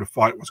before the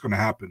fight was going to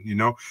happen,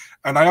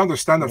 and I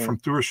understand that from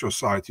Turcios'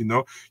 side.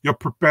 You're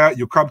prepared,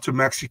 you come to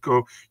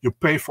Mexico, you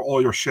pay for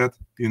all your shit.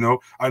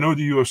 I know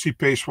the UFC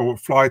pays for a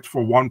flight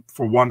for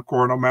one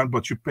corner man,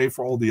 but you pay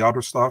for all the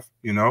other stuff,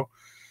 and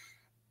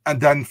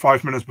then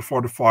 5 minutes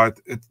before the fight,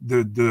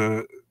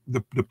 the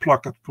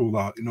plug got pulled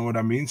out. You know what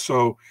I mean?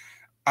 So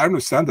I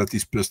understand that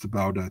he's pissed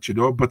about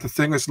that, but the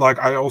thing is, like,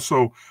 I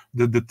also,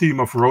 the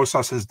team of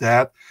Rosas, his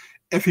dad,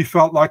 if he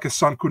felt like his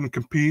son couldn't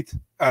compete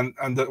and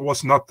that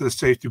was not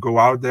safe to go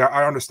out there,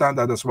 I understand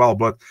that as well.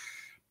 But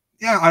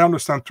yeah, I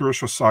understand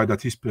Tursho's side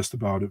that he's pissed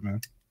about it,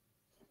 man.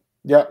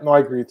 Yeah, no, I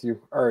agree with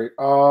you. All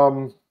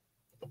right.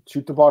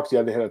 Shoot the box.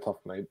 Yeah, they had a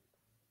tough night.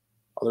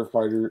 Other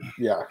fighter.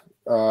 Yeah.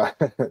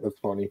 That's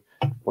funny.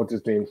 What's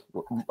his name?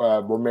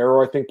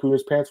 Romero, I think, pooed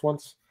his pants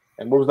once.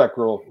 And what was that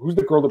girl? Who's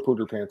the girl that pooed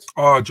her pants?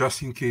 Oh,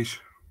 Justine Kish.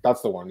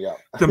 That's the one, yeah.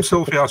 Tim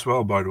Sylvia as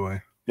well, by the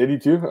way. Did he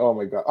too? Oh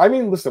my god! I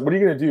mean, listen, what are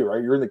you gonna do,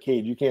 right? You're in the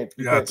cage. You can't.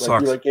 You can't, it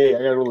sucks. Be like, hey, I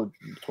gotta go to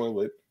the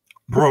toilet.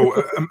 Bro,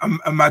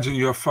 imagine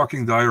you have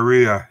fucking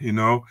diarrhea, you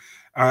know,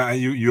 and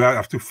you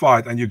have to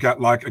fight, and you get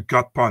like a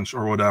gut punch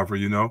or whatever,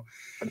 you know.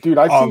 Dude,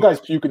 I've seen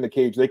guys puke in the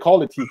cage. They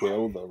call it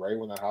TKO though, right?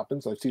 When that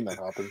happens, I've seen that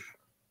happen.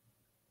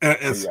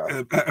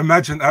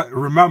 Imagine,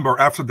 remember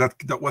after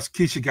that was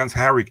Kish against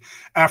Herrick.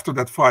 After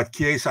that fight,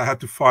 Chiesa had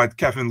to fight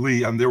Kevin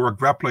Lee, and they were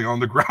grappling on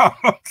the ground.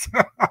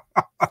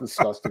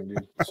 Disgusting,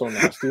 dude. So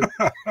nasty.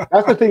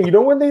 That's the thing. You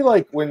know when they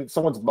when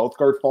someone's mouth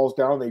guard falls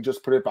down, they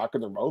just put it back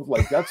in their mouth.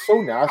 Like that's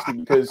so nasty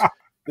because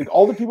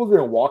all the people that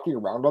are walking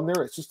around on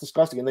there, it's just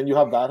disgusting. And then you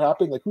have that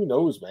happen. Like who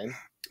knows, man?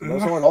 You know,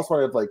 someone else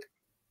might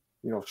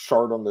have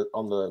shard on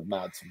the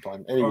mat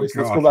sometime. Anyways,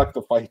 let's go back to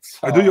the fights.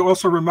 Do you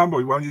also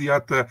remember when you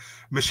had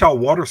Michelle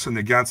Watterson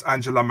against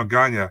Angela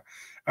Magana,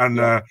 and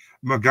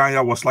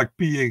Magana was like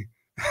peeing?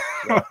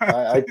 Yeah,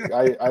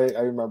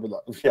 I remember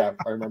that. Yeah,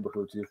 I remember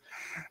her too.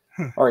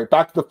 All right,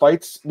 back to the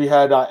fights. We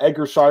had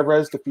Edgar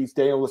Chavez defeats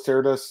Daniel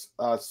Lacerda's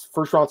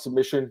first round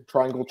submission,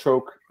 triangle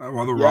choke.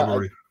 Another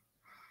robbery.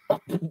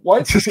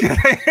 What? Just kidding.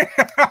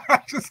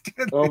 Just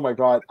kidding. Oh my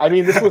god! I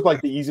mean, this was like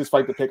the easiest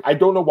fight to pick. I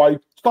don't know why.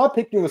 Stop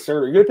picking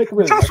Lacerda. You're gonna pick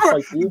him in the next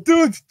fight,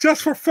 dude.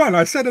 Just for fun.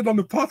 I said it on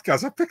the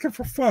podcast. I picked him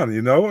for fun.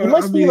 You know, he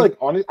must be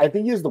honest. I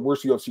think he has the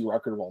worst UFC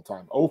record of all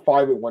time.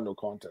 0-5-1 no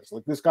contest.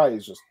 Like this guy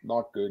is just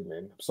not good,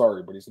 man. I'm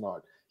sorry, but he's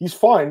not. He's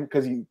fine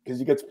because he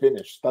gets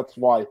finished. That's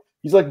why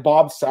he's like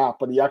Bob Sapp,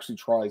 but he actually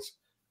tries.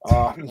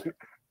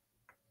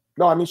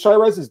 No, I mean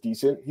Chavez is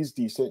decent. He's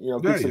decent. You know,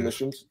 good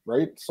submissions,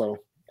 right? So.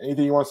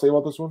 Anything you want to say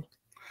about this one?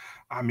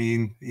 I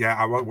mean,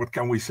 yeah, what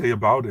can we say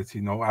about it?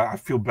 You know, I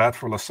feel bad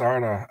for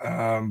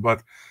Lacerda,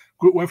 but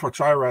good win for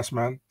Chavez,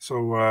 man.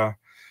 So,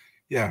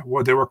 yeah,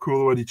 well, they were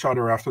cool with each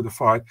other after the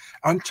fight.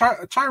 And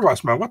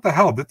Chavez, man, what the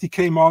hell? Did he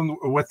came on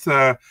with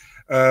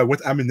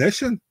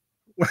ammunition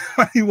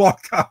when he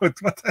walked out?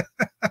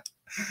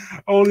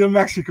 Only in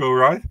Mexico,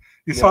 right?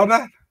 You saw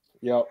that?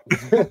 Yep.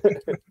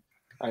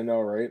 I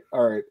know, right?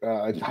 All right.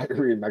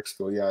 Diarrhea in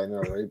Mexico. Yeah, I know,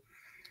 right?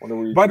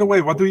 By the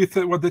way, what do you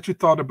think? What did you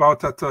thought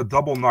about that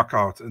double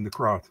knockout in the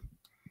crowd?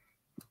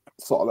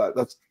 Saw that.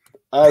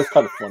 That's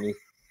kind of funny.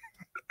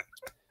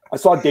 I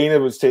saw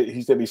Dana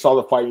he said he saw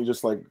the fight. And he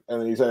just and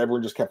then he said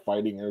everyone just kept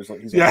fighting. And it was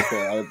like he's like,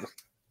 okay,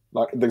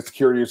 the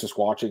security was just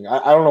watching. I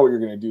don't know what you're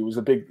gonna do. It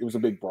was a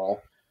big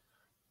brawl.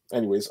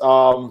 Anyways,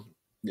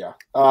 yeah.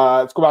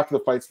 Let's go back to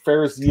the fights.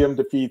 Fares Ziam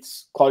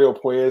defeats Claudio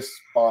Puelles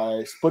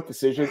by split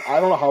decision. I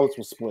don't know how this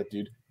was split,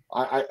 dude.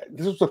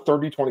 This was a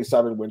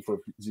 30-27 win for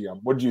Ziam.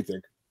 What did you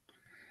think?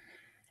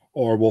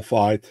 Horrible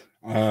fight.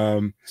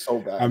 So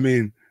bad. I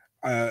mean,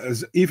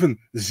 even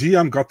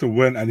Ziam got the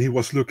win, and he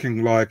was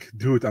looking like,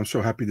 dude, I'm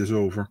so happy this is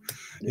over.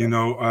 Yeah. You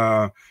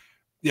know,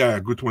 yeah,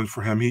 good win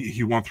for him.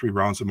 He won 3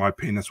 rounds, in my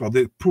opinion, as well.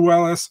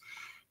 Puelles,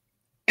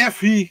 if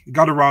he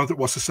got a round, it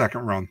was the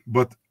second round,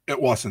 but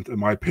it wasn't, in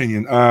my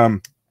opinion.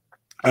 And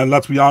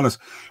let's be honest,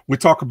 we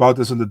talk about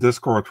this in the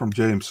Discord from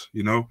James,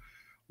 you know.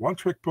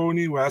 One-trick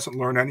pony who hasn't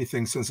learned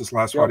anything since his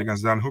last fight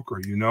against Dan Hooker,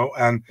 you know.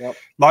 And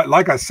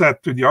like I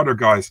said to the other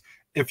guys,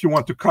 if you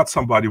want to cut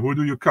somebody, who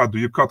do you cut? Do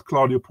you cut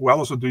Claudio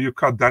Puelles or do you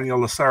cut Daniel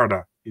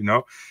Lacerda, you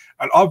know?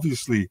 And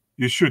obviously,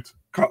 you should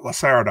cut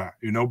Lacerda,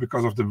 you know,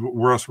 because of the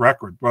worst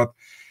record. But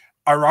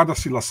I'd rather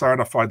see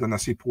Lacerda fight than I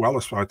see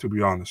Puelles fight, to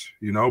be honest,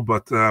 you know.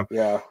 But,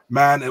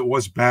 man, it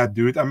was bad,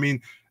 dude. I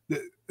mean,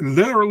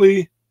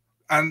 literally...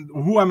 And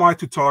who am I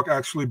to talk,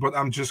 actually? But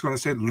I'm just going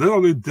to say,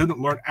 literally didn't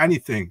learn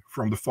anything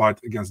from the fight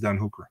against Dan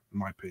Hooker, in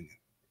my opinion.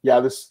 Yeah,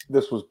 this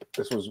was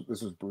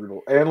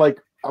brutal. And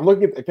I'm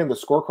looking at again, the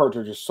scorecards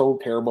are just so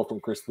terrible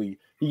from Chris Lee.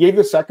 He gave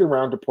the second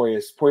round to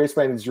Puelles. Puelles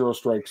landed 0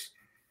 strikes.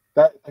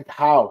 That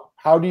how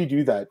do you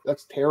do that?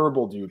 That's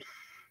terrible, dude.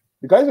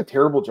 The guy's a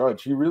terrible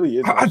judge. He really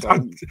is.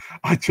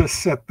 I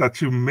just said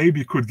that you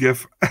maybe could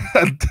give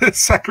the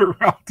second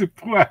round to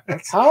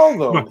Puelles. How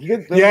though? But, he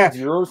gets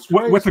 0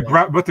 strikes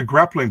with the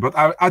grappling. But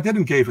I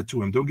didn't give it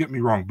to him. Don't get me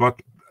wrong.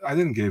 But I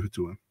didn't give it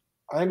to him.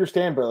 I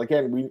understand, but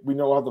again, we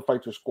know how the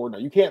fights are scored now.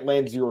 You can't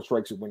land 0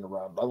 strikes and win a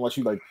round unless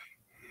you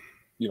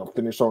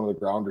finish on the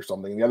ground or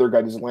something. The other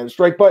guy doesn't land a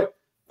strike, but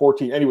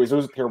 14. Anyways, it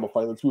was a terrible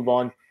fight. Let's move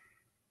on.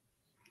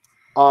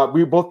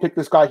 We both picked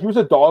this guy. He was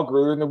a dog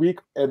earlier in the week,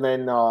 and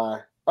then.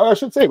 I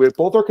should say,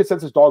 both our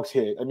consensus dogs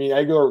hit. I mean,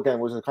 Aguilar, again,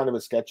 was a kind of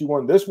a sketchy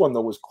one. This one,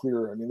 though, was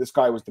clear. I mean, this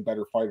guy was the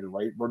better fighter,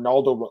 right?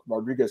 Ronaldo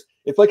Rodriguez.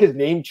 It's like his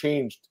name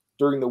changed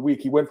during the week.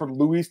 He went from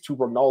Luis to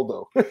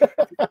Ronaldo.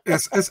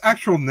 His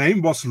actual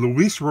name was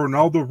Luis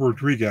Ronaldo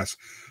Rodriguez.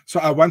 So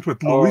I went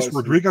with Luis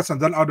Rodriguez,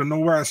 and then out of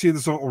nowhere, I see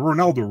this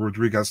Ronaldo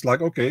Rodriguez.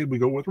 Like, okay, we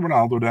go with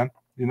Ronaldo then,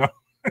 you know?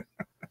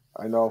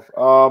 I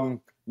know.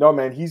 No,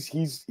 man,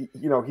 he's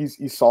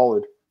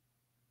solid.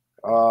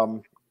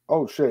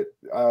 Oh shit,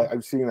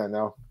 I'm seeing that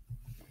now.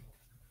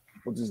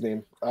 What's his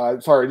name?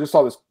 Sorry, I just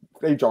saw this.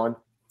 Hey, John.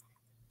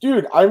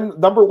 Dude, I'm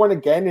number one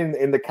again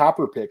in the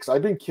capper picks.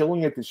 I've been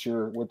killing it this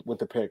year with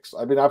the picks.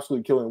 I've been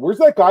absolutely killing it. Where's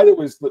that guy that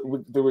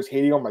was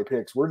hating on my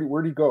picks? Where'd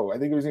he go? I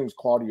think his name was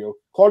Claudio.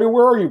 Claudio,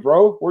 where are you,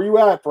 bro? Where you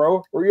at,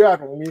 bro? Where you at,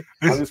 homie?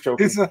 I'm just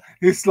joking.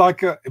 It's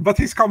like, but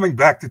he's coming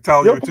back to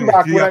tell He'll you. Come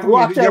back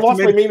I lost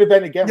my main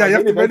event again. Yeah,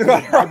 my main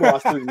event I've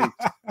lost 3 weeks.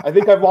 I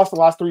think I've lost the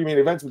last 3 main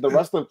events, but the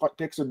rest of the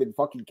picks have been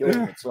fucking killing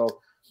it. So,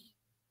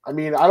 I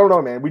mean, I don't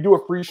know, man. We do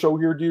a free show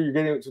here, dude. You're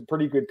getting some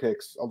pretty good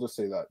picks. I'll just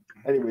say that.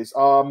 Anyways,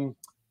 go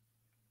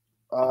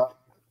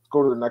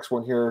to the next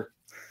one here.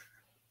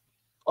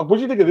 What do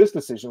you think of this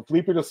decision?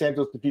 Felipe dos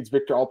Santos defeats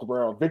Victor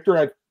Altamirano. Victor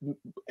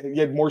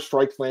had more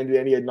strikes landed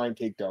and he had 9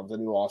 takedowns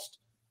and he lost.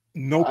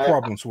 No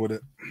problems with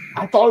it.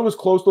 I thought it was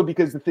close though,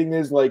 because the thing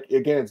is, like,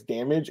 again, it's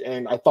damage,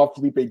 and I thought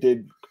Felipe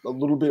did a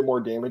little bit more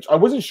damage. I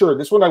wasn't sure.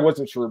 This one I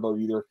wasn't sure about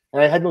either.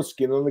 And I had no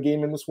skin on the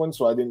game in this one,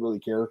 so I didn't really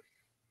care.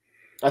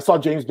 I saw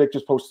James Vick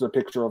just posted a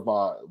picture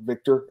of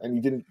Victor,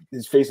 and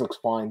his face looks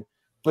fine.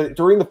 But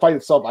during the fight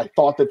itself, I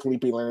thought that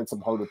Felipe landed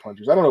some harder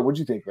punches. I don't know. What do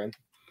you think, man?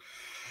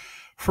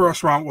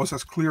 First round was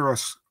as clear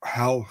as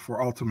hell for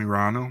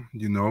Altamirano.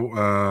 You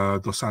know,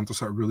 Dos Santos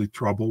had really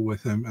trouble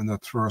with him in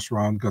that first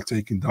round, got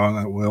taken down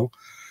at will.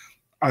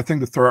 I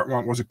think the third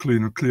round was a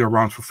clear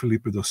round for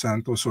Felipe Dos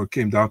Santos, so it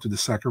came down to the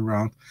second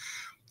round.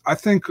 I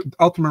think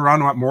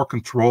Altamirano had more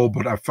control,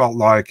 but I felt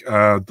like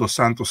Dos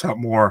Santos had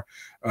more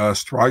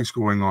strikes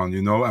going on,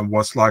 you know, and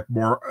was like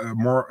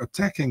more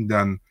attacking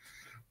than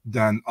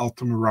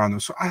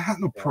Altamirano. So I had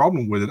no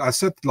problem with it. I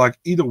said, like,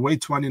 either way,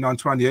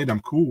 29-28,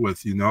 I'm cool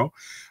with, you know.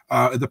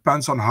 It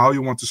depends on how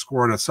you want to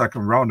score that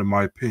second round, in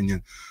my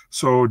opinion.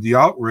 So the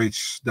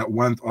outrage that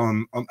went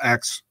on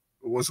X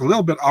was a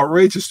little bit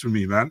outrageous to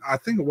me, man. I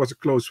think it was a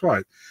close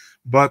fight.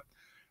 But,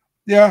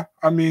 yeah,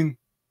 I mean,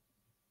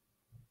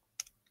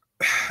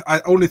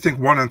 I only think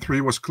 1 and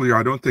 3 was clear.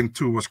 I don't think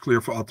 2 was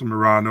clear for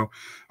Altamirano.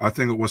 I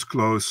think it was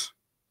close.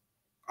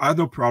 I had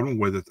no problem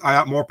with it. I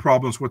had more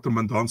problems with the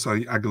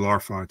Mendonça Aguilar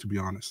fight, to be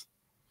honest.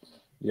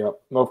 Yeah,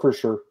 no, for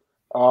sure.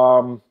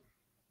 And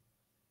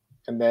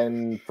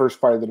then first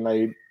fight of the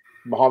night,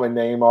 Muhammad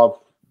Naimov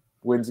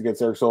wins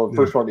against Eric Silva.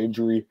 First round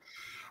injury.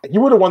 He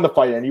would have won the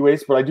fight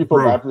anyways, but I do feel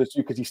bad for this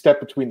too, because he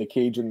stepped between the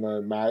cage and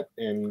the mat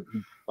and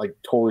like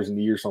tore his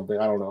knee or something.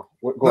 I don't know.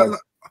 Go ahead.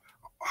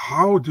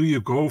 How do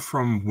you go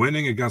from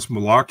winning against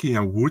Mulaki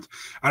and Wood?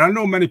 And I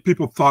know many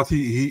people thought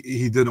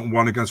he didn't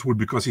win against Wood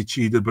because he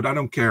cheated, but I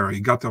don't care. He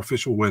got the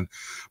official win.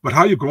 But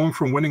how are you going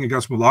from winning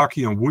against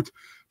Mulaki and Wood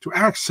to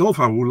Eric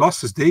Silva, who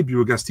lost his debut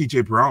against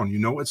TJ Brown? You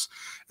know, it's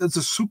a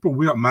super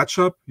weird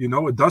matchup. You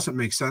know, it doesn't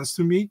make sense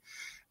to me.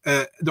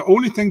 The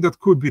only thing that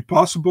could be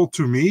possible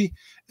to me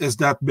is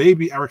that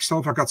maybe Eric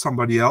Silva got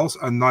somebody else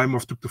and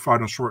Naimov took the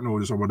fight on short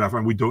notice or whatever,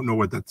 and we don't know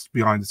what that's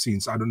behind the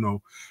scenes. I don't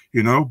know,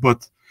 you know,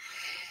 but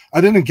I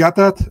didn't get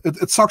that.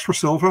 It sucks for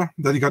Silva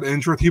that he got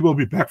injured. He will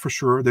be back for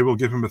sure. They will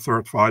give him a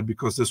third fight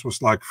because this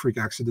was like a freak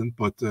accident.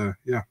 But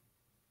yeah.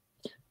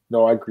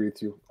 No, I agree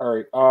with you. All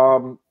right.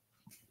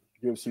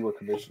 UFC World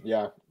Commission.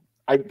 Yeah.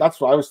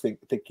 That's what I was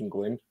thinking,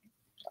 Glenn.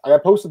 I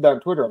posted that on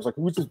Twitter. I was like,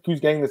 who's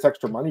getting this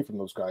extra money from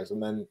those guys?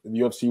 And then the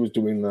UFC was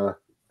doing the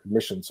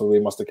commission, so they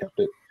must have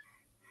kept it.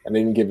 And they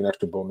didn't give an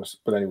extra bonus.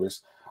 But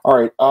anyways. All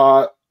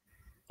right.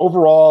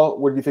 Overall,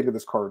 what do you think of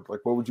this card?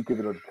 Like, what would you give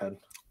it out of 10?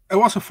 It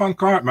was a fun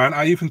card, man.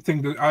 I even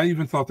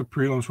thought the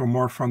prelims were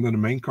more fun than the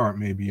main card,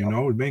 maybe, you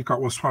know. The main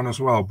card was fun as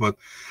well. But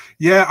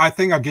yeah, I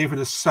think I gave it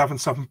a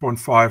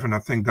 7.5, and I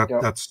think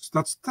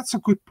that's a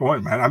good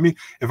point, man. I mean,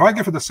 if I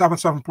give it a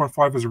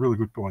 7.5 is a really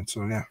good point.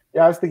 So yeah.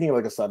 Yeah, I was thinking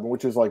like a 7,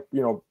 which is like,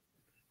 you know,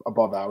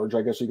 above average,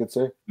 I guess you could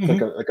say.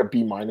 Like a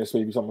B minus,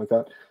 maybe something like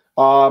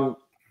that.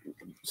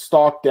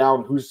 Stock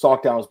down. Who's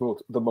stock down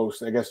the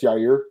most? I guess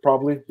Yair,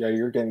 probably.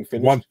 Yair getting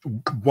finished.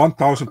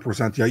 1000%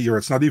 Yair.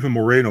 It's not even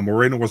Moreno.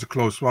 Moreno was a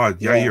close fight.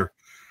 Yair.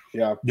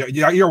 Yeah.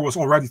 Yair was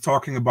already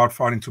talking about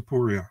fighting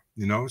Topuria,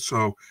 you know.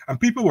 So, and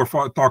people were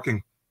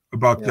talking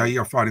about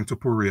Yair fighting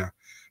Topuria.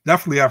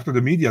 Definitely after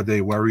the media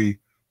day where he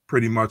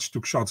pretty much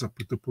took shots at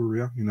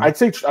Topuria, you know. I'd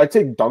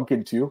say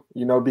Duncan too,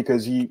 you know,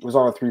 because he was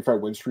on a 3-fight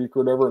win streak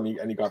or whatever,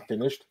 and he got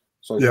finished.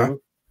 So yeah.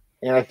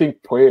 And I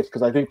think Puelles,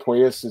 because I think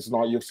Puelles is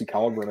not UFC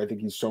caliber, and I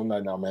think he's shown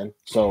that now, man.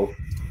 So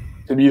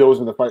to me,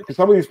 those are the fight. Because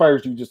some of these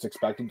fighters you just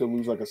expected to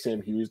lose, like a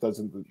Sam Hughes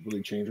doesn't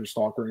really change their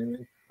stock or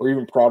anything. Or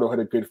even Prado had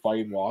a good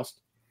fight and lost.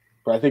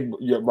 But I think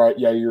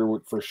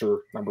you're for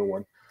sure number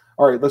one.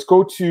 All right, let's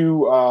go to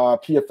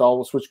PFL.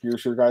 We'll switch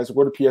gears here, guys.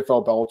 We'll go to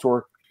PFL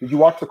Bellator. Did you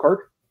watch the card?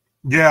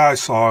 Yeah, I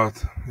saw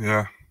it.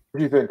 Yeah. What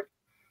do you think?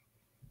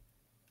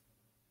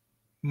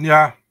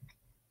 Yeah.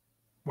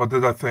 What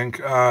did I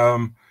think?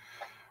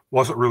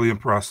 Wasn't really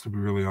impressed, to be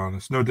really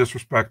honest. No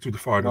disrespect to the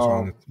fighters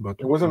on it, but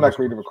it wasn't that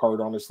great of a card,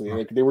 honestly.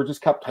 Like they were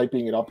just kept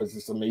typing it up as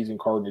this amazing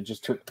card, and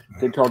it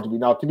turned out to be.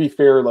 Now, to be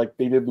fair, like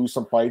they did lose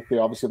some fights. They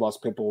obviously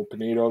lost Pitbull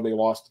Pinedo. They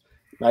lost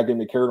Maggie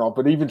McCarron.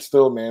 But even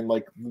still, man,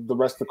 like the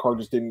rest of the card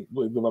just didn't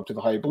really live up to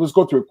the hype. But let's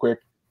go through it quick.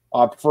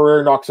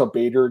 Ferreira knocks out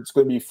Bader. It's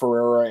going to be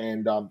Ferreira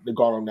and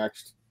Nagano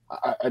next.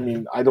 I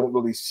mean, I don't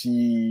really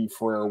see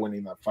Ferreira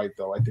winning that fight,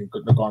 though. I think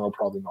Nagano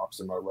probably knocks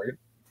him out, right?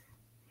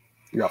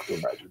 You have to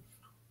imagine.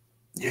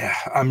 Yeah,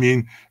 I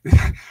mean,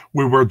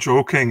 we were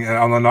joking in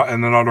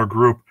another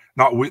group,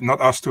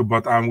 not us two,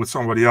 but I'm with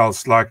somebody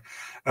else. Like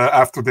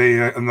after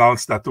they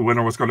announced that the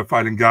winner was going to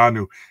fight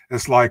Ngannou,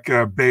 it's like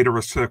Bader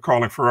was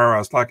calling Ferreira.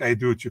 It's like, hey,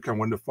 dude, you can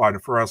win the fight.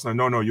 And Ferreira's like,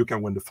 no, you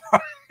can win the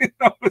fight.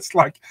 It's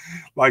like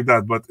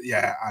that. But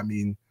yeah, I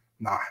mean,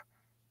 nah.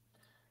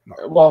 No.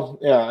 Well,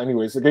 yeah.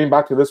 Anyways, getting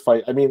back to this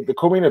fight, I mean, the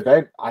co-main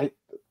event.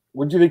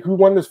 What do you think? Who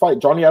won this fight?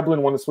 Johnny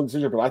Eblen won the split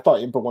decision, but I thought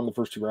Impa won the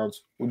first 2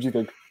 rounds. What do you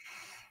think?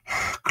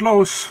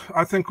 Close.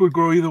 I think we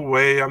go either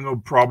way. I have no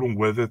problem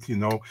with it.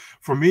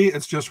 For me,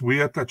 it's just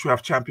weird that you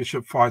have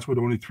championship fights with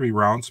only 3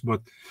 rounds.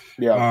 But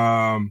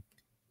yeah,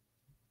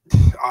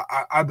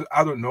 I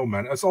don't know,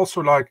 man. It's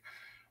also like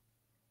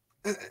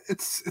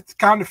it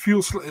kind of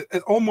feels.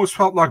 It almost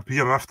felt like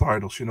BMF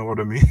titles. You know what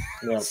I mean?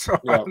 Yeah. So,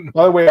 yeah.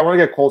 By the way, I want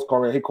to get Cole's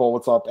comment. Hey, Cole,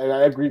 what's up? And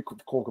I agree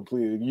with Cole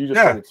completely. You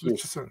just said it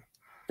too.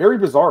 Very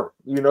bizarre,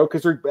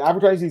 because they're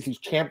advertising these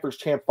champ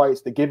versus champ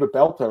fights. They give a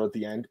belt out at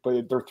the end,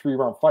 but they're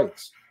 3-round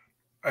fights.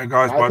 Hey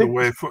guys, by the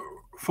way,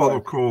 follow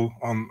Cole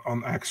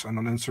on X and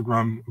on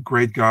Instagram.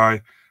 Great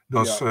guy,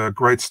 does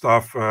great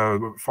stuff.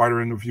 Fighter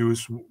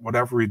interviews,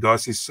 whatever he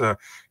does, he's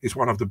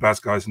one of the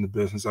best guys in the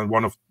business and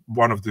one of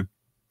the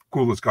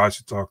coolest guys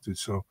to talk to.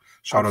 So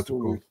shout out to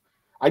Cole.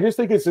 I just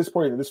think it's this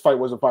point this fight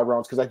wasn't 5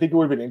 rounds because I think it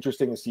would have been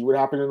interesting to see what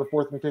happened in the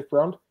 4th and 5th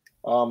round.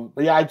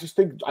 But yeah, I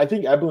think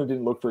Eblen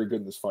didn't look very good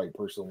in this fight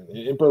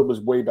personally. Impa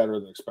was way better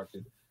than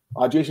expected.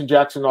 Jason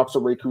Jackson knocks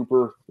out Ray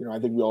Cooper. I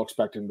think we all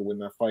expect him to win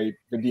that fight.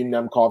 Vadim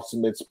Nemkov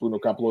submits Bruno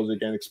Campos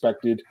again,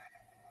 expected.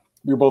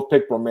 We both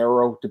picked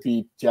Romero to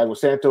beat Thiago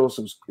Santos.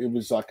 It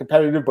was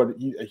competitive, but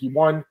he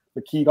won.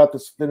 McKee got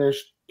this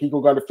finish.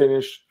 Pico got a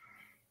finish.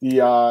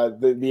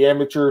 The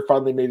amateur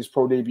finally made his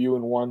pro debut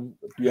and won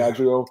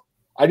Biagio.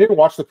 I didn't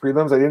watch the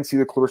prelims. I didn't see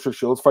the Clarissa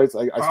Shields fights.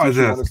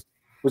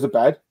 Was it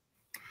bad?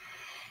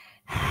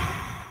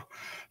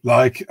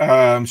 Like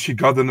she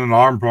got in an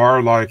arm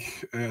bar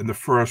like in the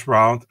first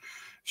round.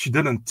 She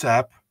didn't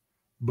tap,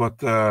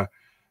 but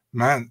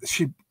man,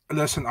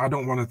 listen, I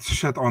don't want to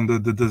shit on the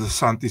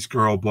DeSantis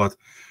girl, but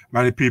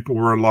many people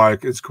were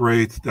like, it's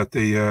great that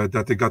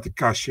they got the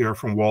cashier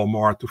from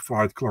Walmart to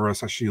fight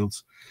Clarissa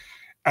Shields.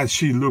 And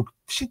she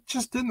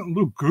just didn't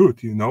look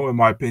good, in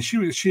my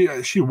opinion.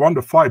 She won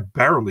the fight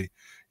barely,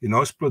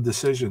 split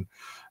decision.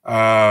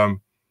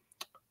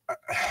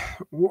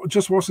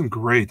 Just wasn't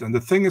great. And the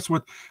thing is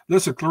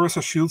listen,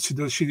 Clarissa Shields,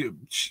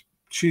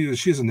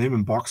 she's a name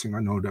in boxing. I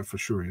know that for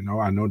sure.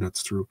 I know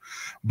that's true.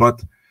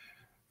 But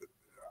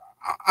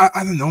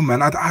I don't know,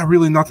 man. I'm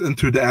really not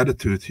into the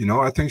attitude.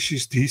 I think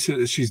she's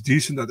decent. She's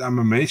decent at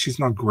MMA. She's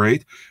not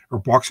great. Her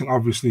boxing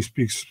obviously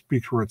speaks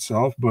for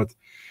itself. But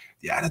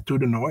the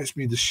attitude annoys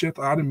me the shit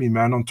out of me,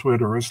 man. On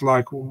Twitter, it's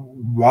like,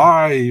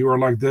 why you are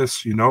like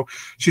this?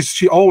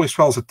 She always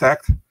feels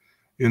attacked.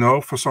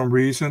 For some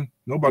reason,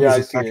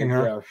 nobody's attacking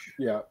her.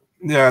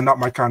 Yeah, not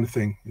my kind of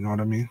thing. You know what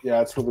I mean? Yeah,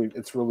 it's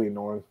really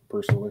annoying.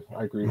 Personally,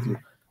 I agree with you.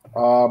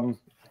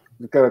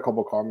 We've got a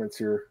couple comments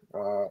here.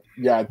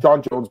 Yeah,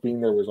 John Jones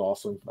being there was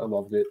awesome. I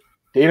loved it.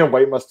 Dana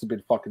White must have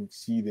been fucking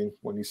seething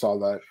when he saw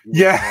that.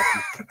 Yeah,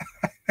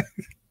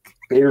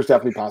 Bader's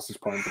definitely past his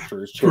prime for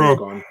sure. His chin is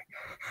gone.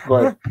 Go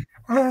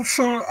ahead.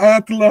 So I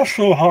had to laugh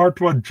so hard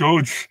when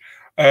Jones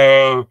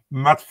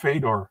met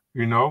Fedor.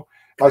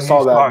 I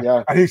saw that.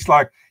 Yeah, and he's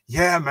like,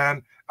 yeah,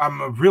 man,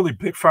 I'm a really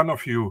big fan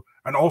of you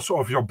and also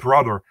of your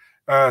brother.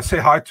 Say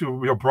hi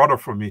to your brother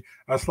for me.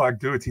 I was like,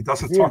 dude, he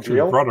doesn't talk to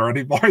his brother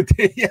anymore.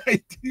 Yeah,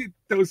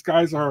 those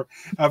guys are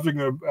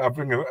having a.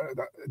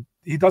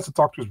 He doesn't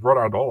talk to his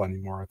brother at all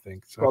anymore, I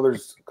think. So.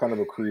 Brother's kind of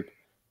a creep,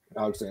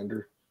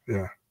 Alexander.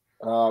 Yeah.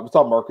 What's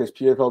up, Marcus?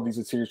 PFL needs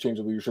a serious change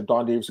of leadership.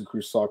 Don Davis and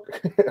Cruz suck.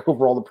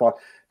 Overall,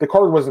 the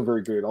card wasn't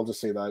very good. I'll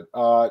just say that.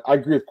 I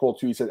agree with Cole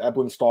too. He said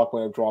Eblen's stock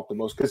might have dropped the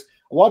most because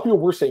a lot of people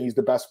were saying he's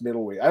the best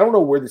middleweight. I don't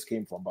know where this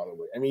came from, by the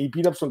way. I mean, he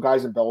beat up some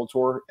guys in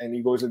Bellator, and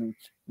he goes in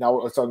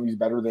now. Suddenly he's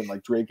better than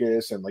like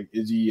Drakus and like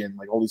Izzy and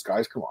like all these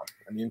guys. Come on,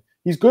 I mean,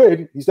 he's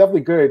good. He's definitely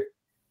good.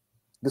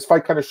 This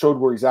fight kind of showed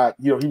where he's at.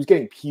 He was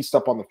getting pieced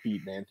up on the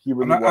feet, man. He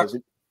really was.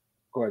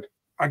 Go ahead.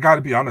 I got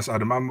to be honest,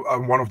 Adam.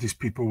 I'm one of these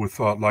people who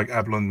thought like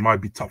Eblen might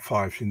be top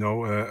 5. Do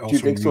you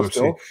think so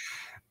still?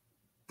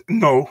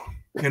 No,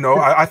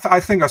 I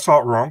think I saw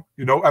it wrong.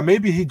 And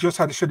maybe he just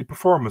had a shitty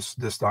performance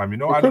this time.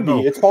 I don't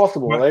know. It's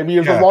possible. But, I mean,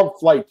 it was a long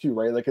flight too,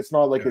 right? Like it's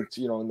not like it's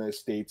in the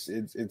States.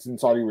 It's in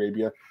Saudi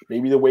Arabia.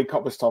 Maybe the weight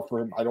cut was tough for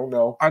him. I don't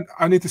know.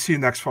 I need to see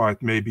next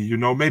fight. Maybe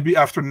maybe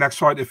after the next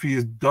fight, if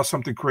he does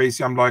something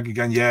crazy, I'm like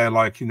again,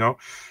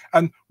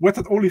 and with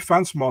that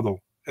OnlyFans model.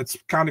 It's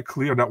kind of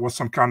clear that was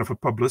some kind of a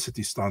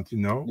publicity stunt,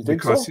 You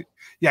think so?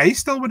 He's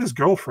still with his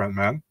girlfriend,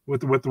 man,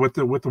 with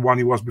the one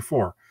he was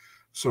before.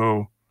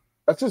 So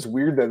that's just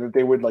weird that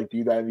they would like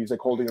do that. And he's like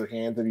holding her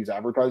hands and he's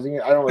advertising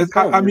it. I don't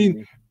know. I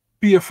mean,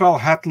 PFL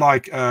had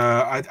like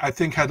I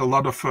think had a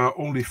lot of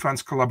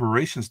OnlyFans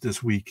collaborations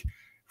this week.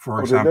 For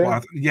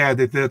example, yeah,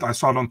 they did. I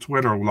saw it on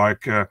Twitter.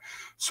 Like,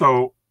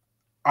 so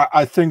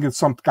I think it's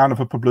some kind of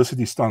a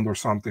publicity stunt or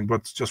something,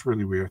 but it's just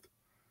really weird.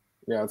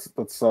 Yeah,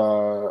 that's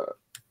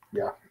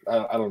yeah.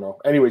 I don't know.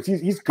 Anyways,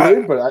 he's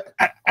good, but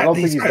I don't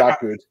think he's that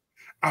good.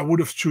 I would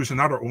have chosen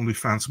another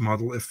OnlyFans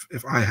model if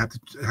I had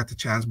the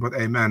chance. But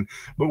hey, man,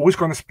 but who's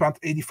going to spend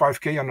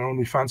 $85K on an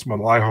OnlyFans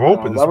model? I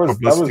hope it is a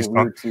publicity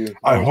stunt.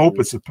 I hope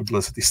it's a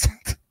publicity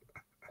stunt.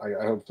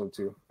 I hope so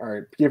too. All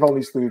right, PFL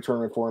needs to do the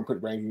tournament for and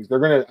put rankings. They're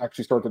going to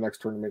actually start the next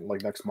tournament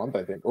like next month,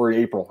 I think, or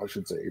April. I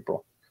should say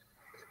April.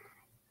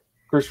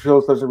 Christian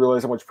Phillips doesn't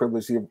realize how much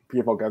privilege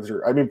PFL gets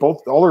her. I mean,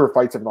 all their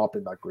fights have not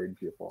been that great in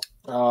PFL.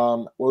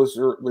 What was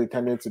the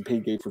attendance and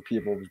paid gate for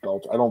PFL's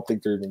belt? I don't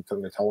think they're even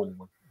going to tell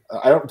anyone.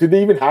 Did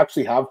they even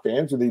actually have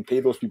fans, or did they pay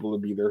those people to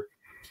be there?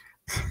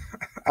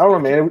 I don't know,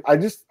 man.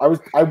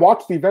 I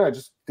watched the event. I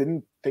just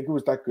didn't think it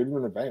was that good of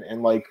an event,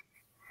 and like,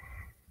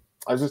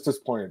 I was just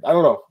disappointed. I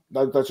don't know.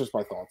 That's just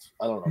my thoughts.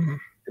 I don't know.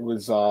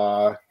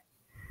 Mm-hmm.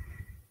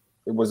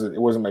 It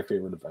wasn't my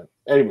favorite event.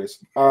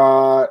 Anyways,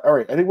 all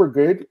right. I think we're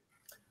good.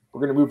 We're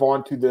going to move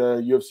on to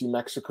the UFC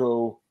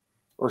the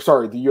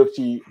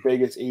UFC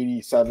Vegas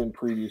 87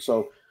 preview.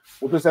 So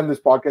we'll just end this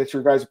podcast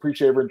here, guys.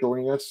 Appreciate everyone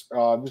joining us.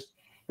 Just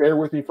bear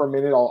with me for a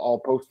minute.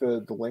 I'll post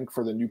the link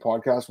for the new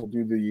podcast. We'll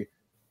do the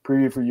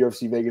preview for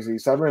UFC Vegas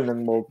 87, and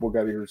then we'll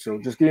get here. So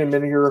just give me a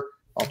minute here.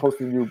 I'll post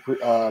the new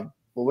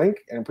the link,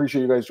 and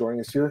appreciate you guys joining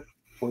us here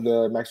for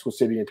the Mexico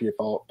City and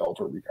PFL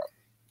Bellator recap.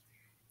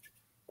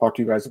 Talk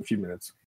to you guys in a few minutes.